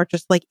person or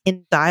just like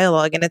in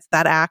dialogue, and it's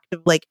that act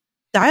of like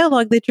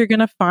dialogue that you're going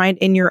to find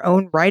in your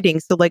own writing.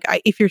 So like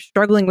if you're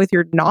struggling with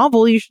your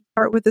novel, you should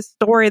start with a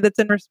story that's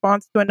in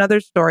response to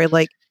another story,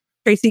 like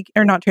Tracy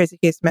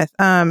K. Smith.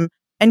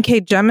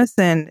 N.K.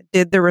 Jemisin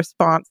did the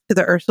response to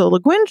the Ursula Le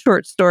Guin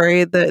short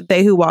story,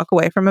 They Who Walk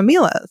Away from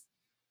Amilas,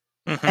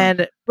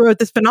 and wrote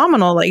this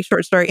phenomenal like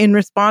short story in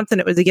response. And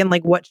it was again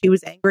like what she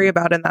was angry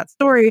about in that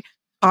story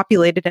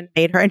populated and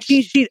made her. And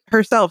she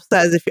herself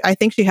says, I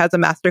think she has a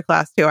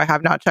masterclass too. I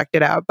have not checked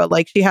it out, but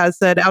like she has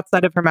said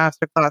outside of her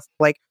masterclass,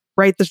 like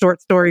write the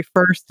short story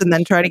first and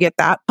then try to get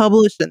that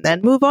published and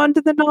then move on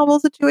to the novel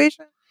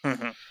situation.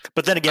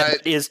 But then again,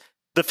 is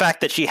the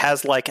fact that she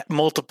has like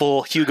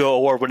multiple Hugo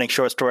Award-winning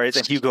short stories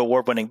and Hugo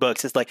Award-winning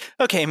books is like,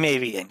 okay,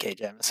 maybe N.K.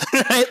 Jemisin.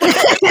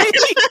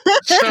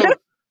 So,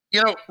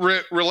 you know,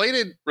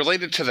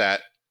 related to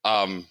that,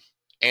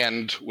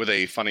 end with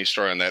a funny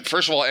story on that.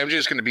 First of all, MJ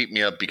is going to beat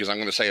me up because I'm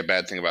going to say a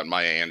bad thing about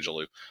Maya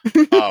Angelou.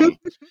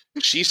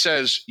 She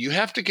says you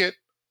have to get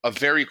a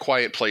very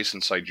quiet place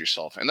inside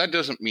yourself. And that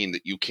doesn't mean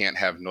that you can't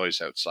have noise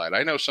outside.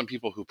 I know some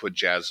people who put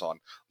jazz on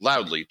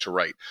loudly to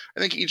write. I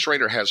think each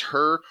writer has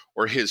her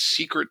or his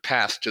secret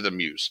path to the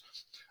muse.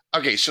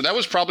 Okay, so that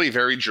was probably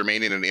very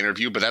germane in an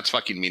interview, but that's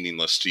fucking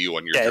meaningless to you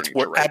on your journey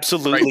to write.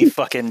 Absolutely right?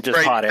 Fucking just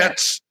hot air.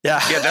 Yeah,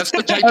 that's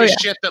the type of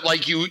shit that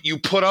like you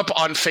put up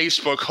on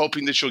Facebook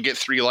hoping that you'll get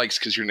 3 likes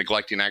because you're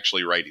neglecting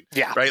actually writing.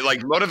 Yeah. Right?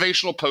 Like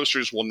motivational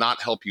posters will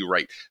not help you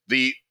write.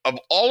 Of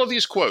all of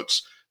these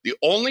quotes, the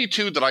only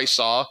 2 that I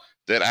saw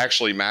that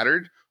actually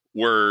mattered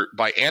were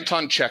by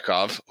Anton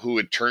Chekhov, who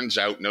it turns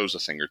out knows a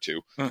thing or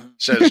two,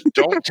 says,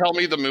 "Don't tell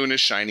me the moon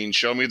is shining,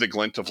 show me the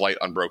glint of light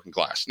on broken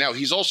glass." Now,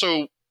 he's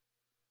also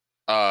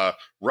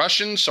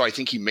Russian, so I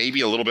think he may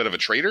be a little bit of a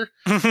traitor.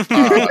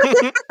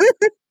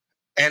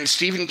 And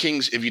Stephen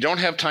King's, if you don't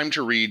have time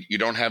to read, you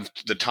don't have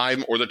the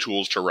time or the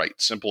tools to write.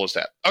 Simple as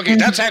that. Okay,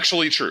 that's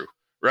actually true.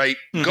 Right?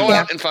 Go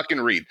out and fucking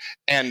read.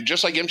 And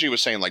just like MJ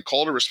was saying, like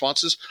call to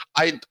responses,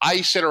 I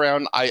sit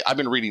around, I've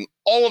been reading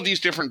all of these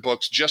different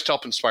books just to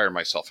help inspire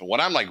myself. And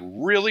when I'm like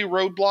really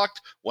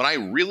roadblocked, when I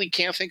really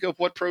can't think of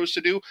what prose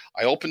to do,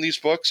 I open these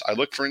books, I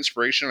look for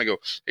inspiration, and I go,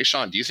 hey,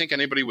 Sean, do you think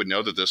anybody would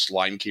know that this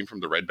line came from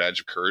the Red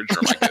Badge of Courage? Or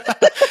am I good?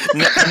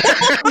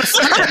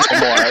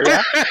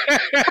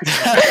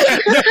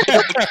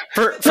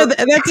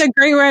 That's a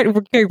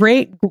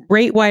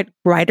great white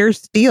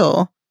writer's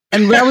steal.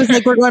 And that was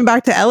like, we're going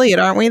back to Eliot,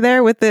 aren't we?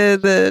 There with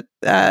the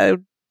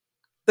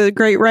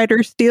great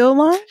writer steal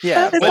line.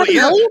 Yeah, is that an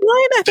Eliot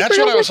line? That's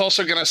what I was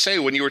also going to say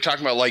when you were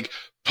talking about like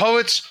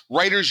poets,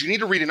 writers. You need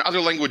to read in other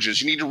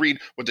languages. You need to read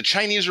what the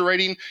Chinese are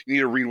writing. You need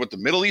to read what the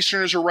Middle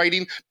Easterners are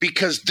writing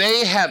because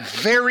they have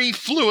very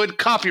fluid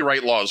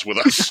copyright laws with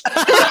us.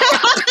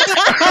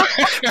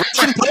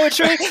 Russian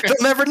poetry?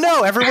 They'll never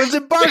know. Everyone's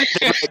embargoed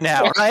right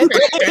now, right?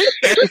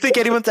 You think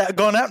anyone's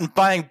going out and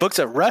buying books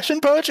of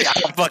Russian poetry? I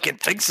don't fucking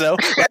think so.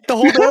 Like the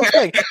whole damn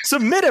thing.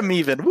 Submit them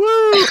even.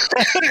 Woo!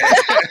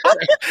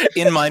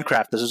 In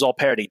Minecraft, this is all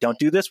parody. Don't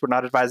do this. We're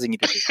not advising you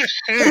to do this.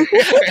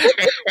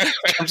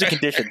 Terms and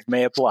conditions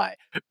may apply.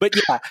 But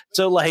yeah,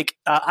 so like,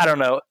 I don't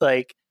know,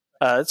 like,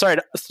 sorry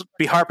to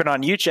be harping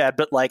on you, Chad,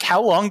 but like,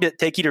 how long did it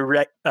take you to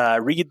read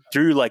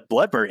through like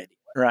Blood Meridian,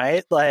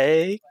 right?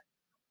 Like,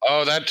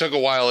 oh, that took a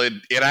while. It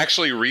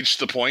actually reached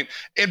the point,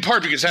 in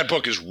part because that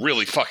book is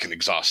really fucking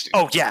exhausting.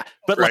 Oh yeah,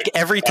 but like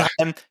every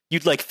time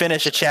you'd like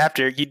finish a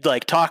chapter, you'd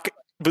like talk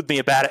with me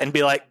about it and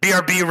be like,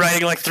 BRB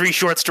writing like 3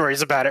 short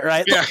stories about it,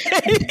 right? Yeah,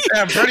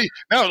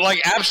 like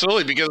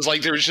absolutely, because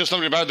like there was just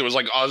something about it that was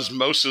like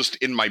osmosis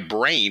in my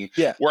brain,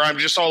 where I'm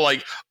just all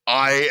like,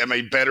 I am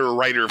a better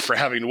writer for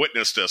having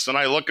witnessed this. And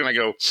I look and I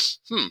go,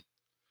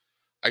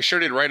 I sure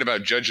did write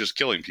about judges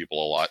killing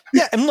people a lot.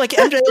 Yeah, and like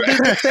MJ will do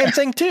the same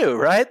thing too,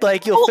 right?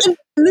 Like and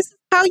this is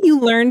how you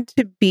learn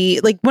to be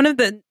like one of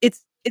the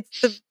it's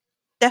the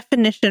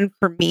definition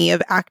for me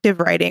of active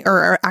writing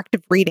or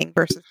active reading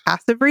versus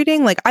passive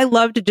reading. Like I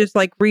love to just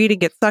like read and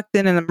get sucked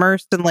in and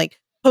immersed and like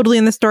totally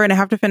in the story, and I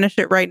have to finish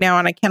it right now,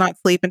 and I cannot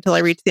sleep until I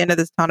reach the end of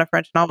this Tana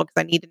French novel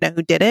because I need to know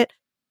who did it,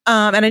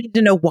 and I need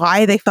to know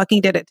why they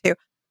fucking did it too.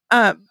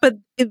 But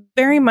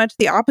very much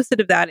the opposite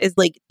of that is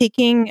like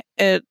taking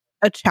a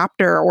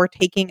chapter or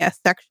taking a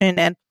section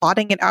and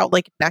plotting it out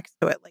like next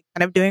to it, like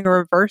kind of doing a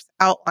reverse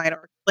outline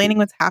or explaining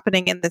what's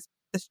happening in this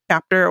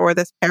chapter or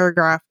this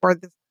paragraph or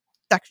this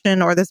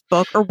section or this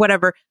book or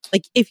whatever.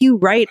 Like if you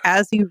write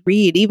as you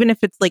read, even if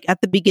it's like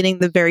at the beginning,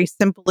 the very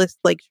simplest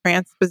like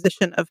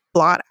transposition of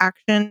plot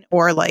action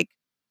or like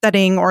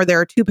setting, or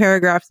there are 2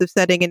 paragraphs of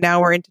setting and now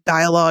we're into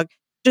dialogue,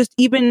 just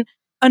even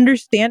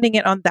understanding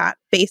it on that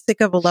basic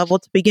of a level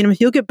to begin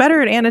with, you'll get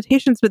better at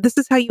annotations, but this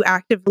is how you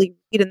actively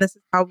read, and this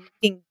is how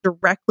reading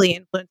directly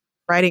influences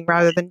writing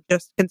rather than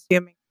just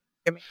consuming.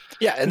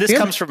 Yeah, and this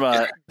comes from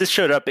this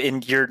showed up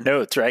in your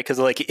notes, right? Because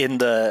like in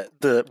the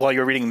while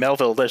you're reading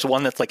Melville, there's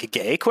one that's like a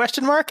gay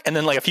question mark, and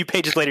then like a few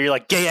pages later, you're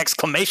like gay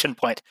exclamation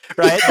point,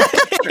 right?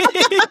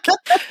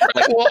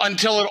 Well,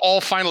 until it all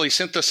finally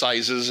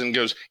synthesizes and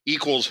goes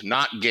equals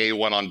not gay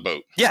when on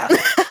boat. Yeah.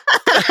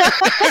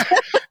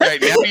 Right,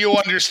 now you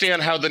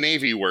understand how the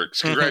Navy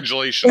works.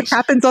 Congratulations. What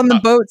happens on the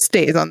boat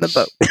stays on the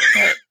boat.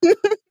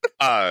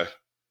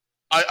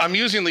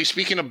 Amusingly,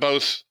 speaking of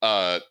both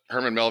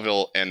Herman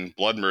Melville and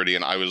Blood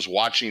Meridian, I was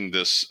watching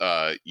this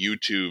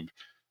YouTube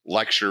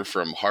lecture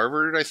from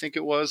Harvard, I think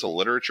it was, a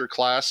literature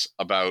class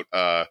about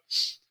Blood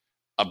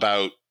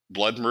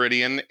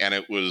Meridian, and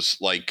it was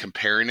like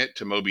comparing it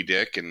to Moby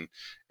Dick,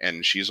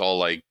 and she's all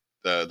like,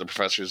 the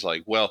professor's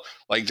like, well,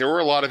 like there were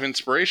a lot of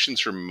inspirations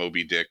from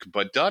Moby Dick,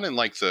 but done in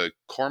like the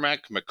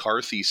Cormac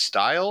McCarthy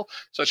style,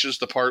 such as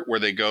the part where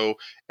they go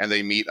and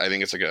they meet, I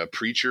think it's like a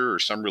preacher or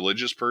some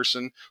religious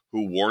person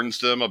who warns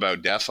them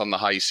about death on the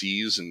high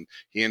seas, and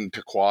he and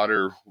Pequod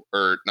or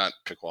not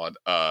Pequod,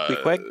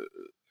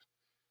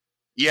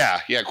 Yeah,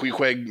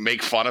 Queequeg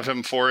make fun of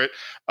him for it.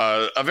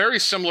 A very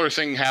similar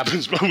thing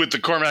happens with the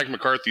Cormac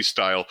McCarthy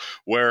style,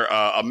 where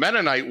a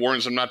Mennonite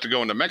warns him not to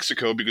go into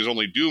Mexico because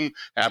only doom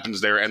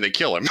happens there, and they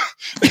kill him.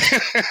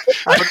 I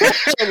would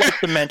also like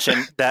to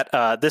mention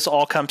that this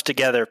all comes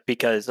together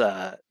because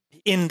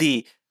in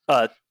the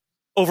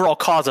overall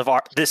cause of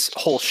this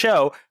whole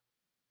show,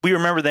 we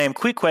remember the name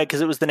Queequeg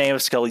because it was the name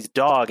of Scully's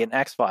dog in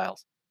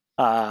X-Files.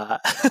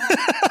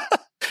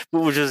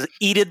 Which was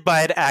eaten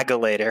by an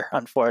agulator,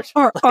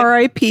 unfortunately. Or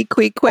R.I.P.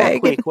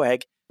 Queequeg.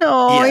 Queequeg.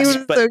 Oh, Yes, he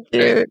was but- so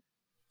cute.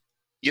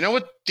 You know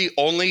what the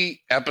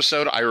only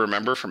episode I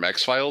remember from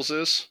X-Files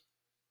is?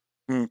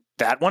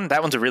 That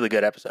one's a really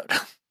good episode.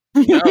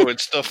 No,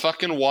 it's the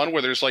fucking one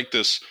where there's like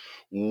this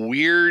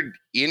weird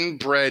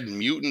inbred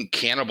mutant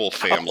cannibal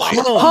family.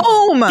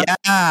 Home. Yeah.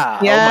 Yeah.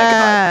 Oh my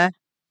god.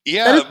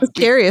 Yeah, That is the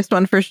scariest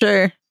one for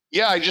sure.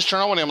 yeah, I just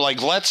turn on one and I'm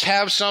like, let's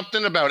have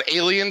something about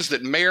aliens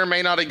that may or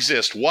may not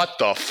exist. What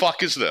the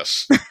fuck is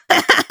this?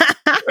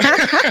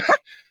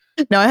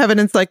 No, I have an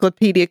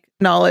encyclopedic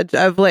knowledge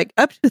of like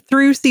up to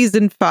through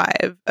season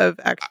 5 of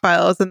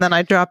X-Files, and then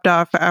I dropped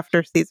off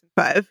after season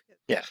 5.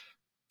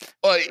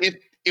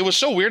 It was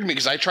so weird to me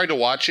because I tried to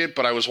watch it,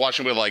 but I was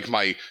watching with like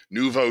my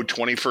nouveau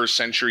 21st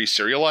century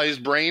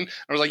serialized brain.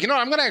 I was like,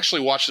 I'm going to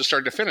actually watch this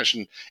start to finish.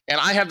 And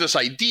I have this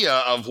idea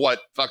of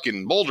what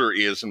fucking Mulder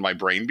is in my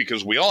brain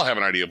because we all have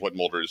an idea of what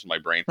Mulder is in my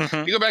brain.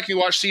 Mhm. You go back and you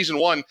watch season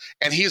 1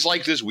 and he's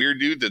like this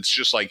weird dude that's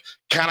just like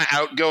kind of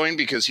outgoing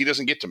because he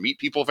doesn't get to meet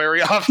people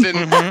very often,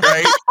 Mhm.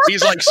 right?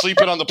 He's like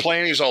sleeping on the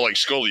plane. He's all like,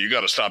 Scully, you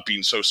got to stop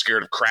being so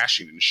scared of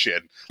crashing and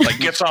shit. Like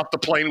gets off the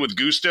plane with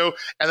gusto.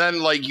 And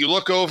then like you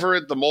look over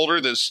at the Mulder,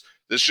 this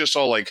just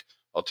all like,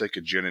 I'll take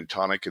a gin and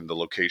tonic in the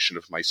location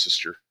of my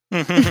sister.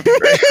 Mhm.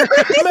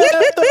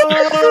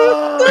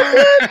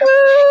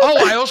 Oh,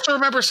 I also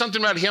remember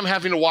something about him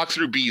having to walk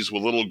through bees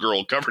with a little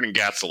girl covered in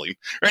gasoline.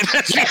 Right?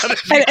 That's the other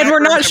thing And I we're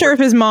not remember. sure if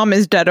his mom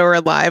is dead or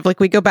alive. Like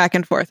we go back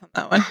and forth on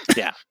that one.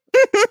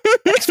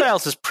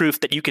 X-Files is proof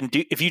that you can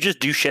do, if you just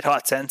do shit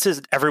hot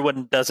sentences,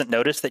 everyone doesn't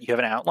notice that you have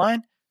an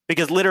outline.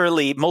 Because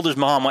literally, Mulder's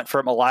mom went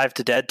from alive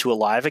to dead to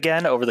alive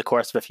again over the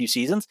course of a few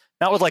seasons.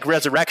 Not with like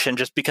resurrection,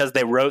 just because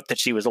they wrote that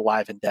she was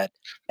alive and dead.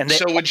 And they,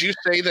 So would you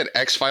say that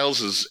X-Files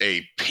is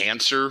a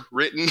pantser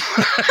written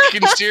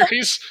in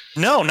series?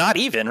 no, not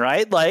even,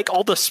 right? Like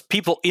all the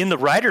people in the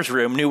writer's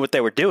room knew what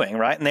they were doing,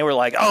 right? And they were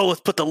like, oh,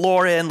 let's put the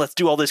lore in. Let's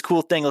do all this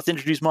cool thing. Let's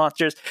introduce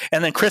monsters.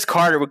 And then Chris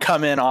Carter would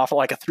come in off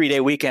like a 3-day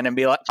weekend and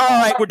be like, all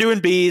right, we're doing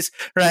bees,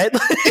 right?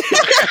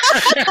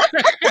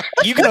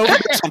 You can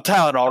overdose on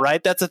Tylenol,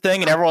 right? That's a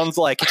thing. And everyone's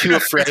like too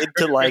afraid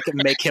to like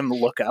make him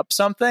look up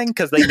something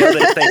because they know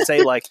that if they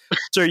say like,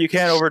 sir, you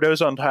can't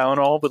overdose on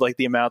Tylenol with like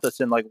the amount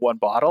that's in like one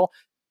bottle,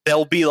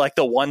 they'll be like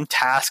the one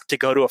task to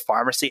go to a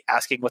pharmacy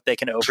asking what they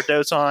can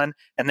overdose on,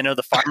 and they know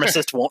the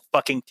pharmacist won't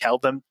fucking tell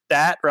them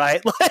that,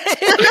 right?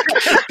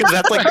 Because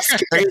that's like the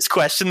scariest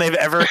question they've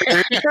ever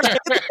heard.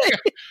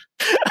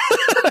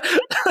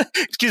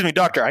 Excuse me,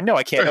 doctor, I know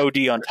I can't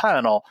OD on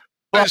Tylenol.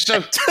 But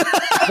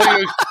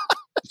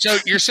So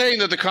you're saying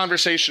that the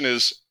conversation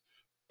is,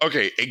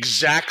 okay,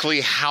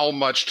 exactly how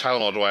much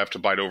Tylenol do I have to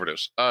buy to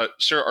overdose?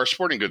 Sir, our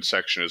sporting goods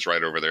section is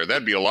right over there.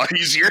 That'd be a lot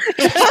easier.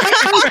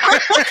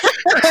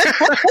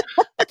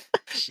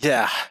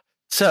 yeah.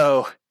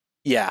 So,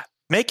 yeah.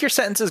 Make your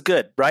sentences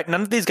good, right?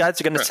 None of these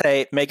guys are going to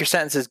say, make your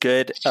sentences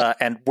good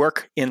and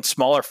work in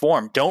smaller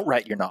form. Don't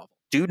write your novel.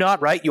 Do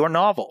not write your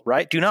novel,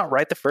 right? Do not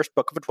write the first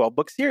book of a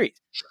 12-book series.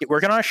 Get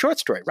working on a short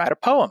story. Write a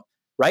poem.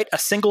 Write a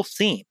single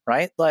scene,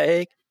 right?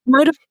 Like,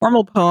 Write a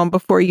formal poem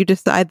before you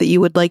decide that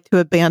you would like to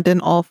abandon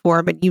all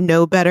form and you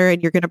know better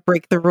and you're going to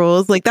break the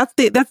rules. Like that's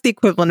the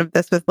equivalent of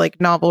this with like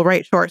novel,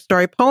 write short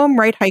story, poem,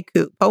 write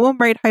haiku, poem,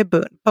 write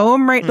haibun,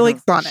 poem, write like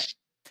sonnet.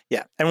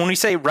 yeah. And when we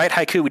say write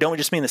haiku, we don't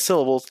just mean the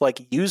syllables.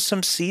 Like use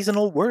some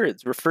seasonal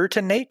words. Refer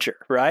to nature,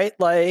 right?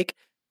 Like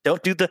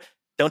don't do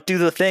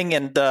the thing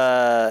and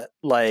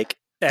like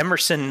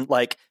Emerson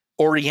like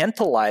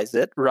orientalize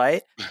it,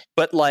 right?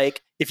 But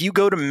like if you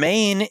go to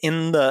Maine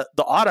in the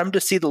autumn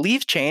to see the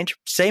leaves change,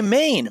 say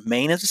Maine.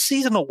 Maine is a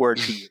seasonal word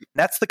to you.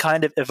 That's the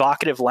kind of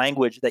evocative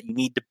language that you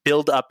need to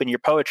build up in your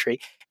poetry.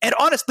 And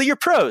honestly, your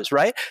prose,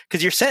 right?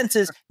 Because your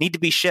sentences need to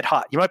be shit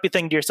hot. You might be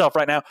thinking to yourself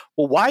right now,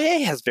 well,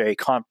 YA has very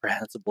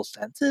comprehensible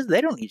sentences.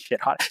 They don't need shit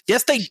hot.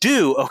 Yes, they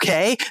do,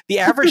 okay? The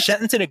average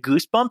sentence in a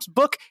Goosebumps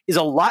book is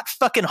a lot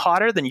fucking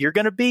hotter than you're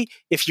going to be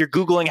if you're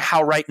Googling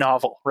how write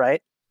novel,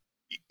 right?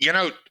 You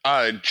know,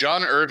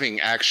 John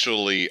Irving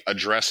actually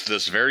addressed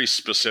this very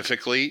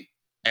specifically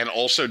and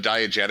also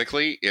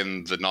diegetically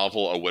in the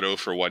novel A Widow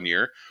for 1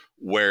 Year,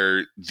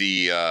 where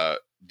the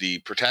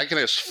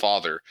protagonist's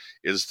father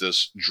is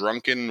this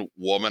drunken,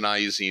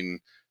 womanizing,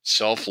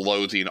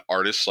 self-loathing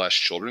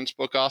artist/children's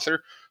book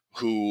author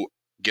who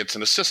gets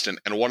an assistant.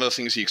 And one of the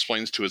things he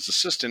explains to his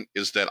assistant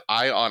is that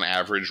I, on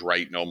average,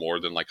 write no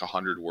more than like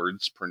 100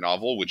 words per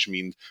novel, which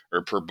means,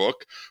 or per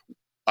book.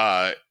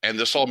 And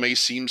this all may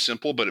seem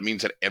simple, but it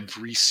means that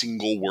every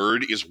single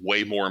word is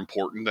way more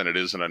important than it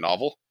is in a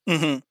novel.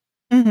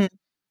 Mm-hmm. Mm-hmm.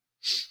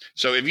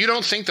 So if you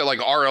don't think that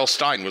like R.L.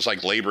 Stine was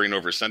like laboring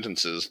over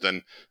sentences,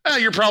 then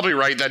you're probably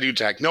right. That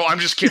dude's hack. No, I'm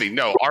just kidding.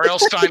 No, R.L.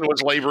 Stine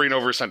was laboring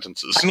over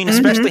sentences. I mean,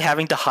 especially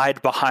having to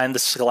hide behind the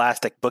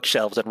Scholastic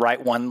bookshelves and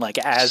write one like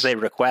as they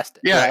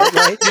requested. Yeah, right?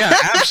 Like, yeah,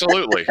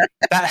 absolutely.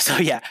 That's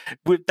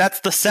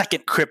the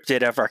second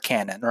cryptid of our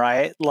canon,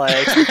 right?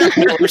 Like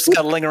we're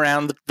scuttling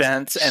around the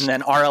vents, and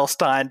then R.L.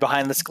 Stine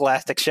behind the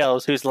Scholastic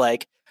shelves, who's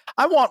like,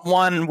 I want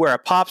one where a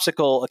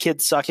popsicle, a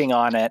kid's sucking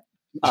on it.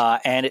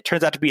 And it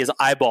turns out to be his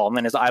eyeball, and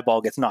then his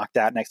eyeball gets knocked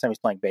out next time he's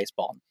playing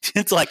baseball.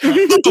 It's like, boom,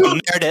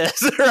 there it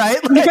is, right?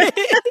 Like,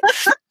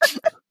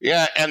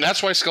 yeah, and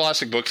that's why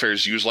Scholastic Book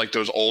Fairs use like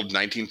those old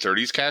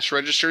 1930s cash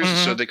registers,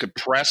 so they could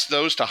press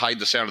those to hide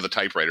the sound of the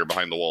typewriter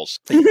behind the walls.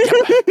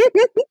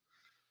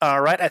 All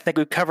right, I think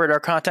we've covered our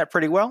content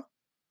pretty well.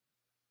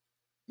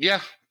 Yeah.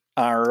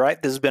 All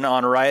right, this has been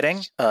On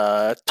Writing.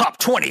 Top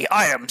 20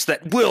 items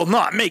that will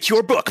not make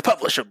your book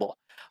publishable.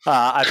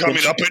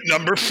 Coming up at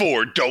number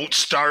 4, don't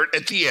start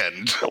at the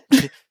end.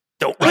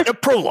 Don't write a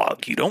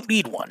prologue. You don't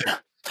need one.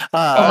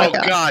 Oh,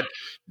 God.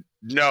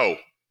 No.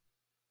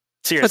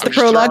 Seriously. Put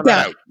the prologue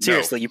down.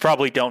 Seriously, you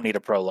probably don't need a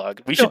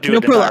prologue. We should do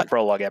an entire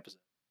prologue episode.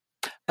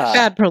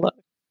 Bad prologue.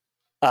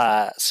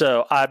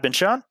 So I've been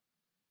Sean.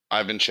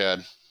 I've been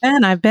Chad.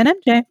 And I've been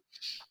MJ.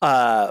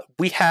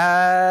 We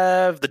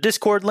have the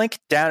Discord link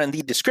down in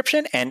the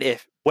description, and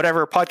if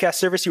whatever podcast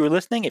service you were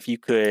listening, if you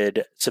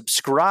could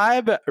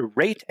subscribe,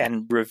 rate,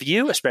 and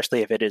review,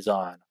 especially if it is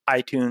on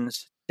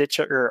iTunes,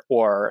 Stitcher,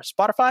 or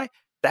Spotify,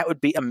 that would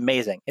be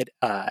amazing. It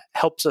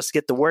helps us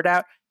get the word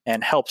out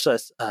and helps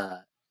us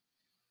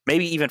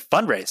maybe even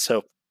fundraise,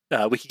 so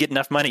we could get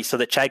enough money so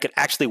that Chad could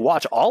actually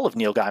watch all of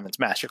Neil Gaiman's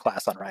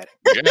masterclass on writing.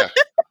 Yeah.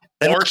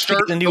 Or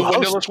start a new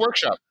Windowless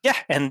workshop. Yeah,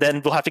 and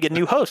then we'll have to get a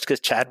new host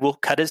because Chad will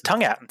cut his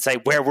tongue out and say,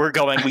 where we're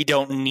going, we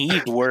don't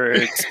need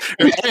words.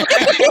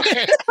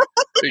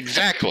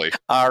 Exactly.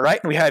 All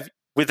right.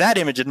 With that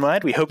image in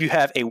mind, we hope you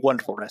have a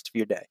wonderful rest of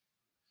your day.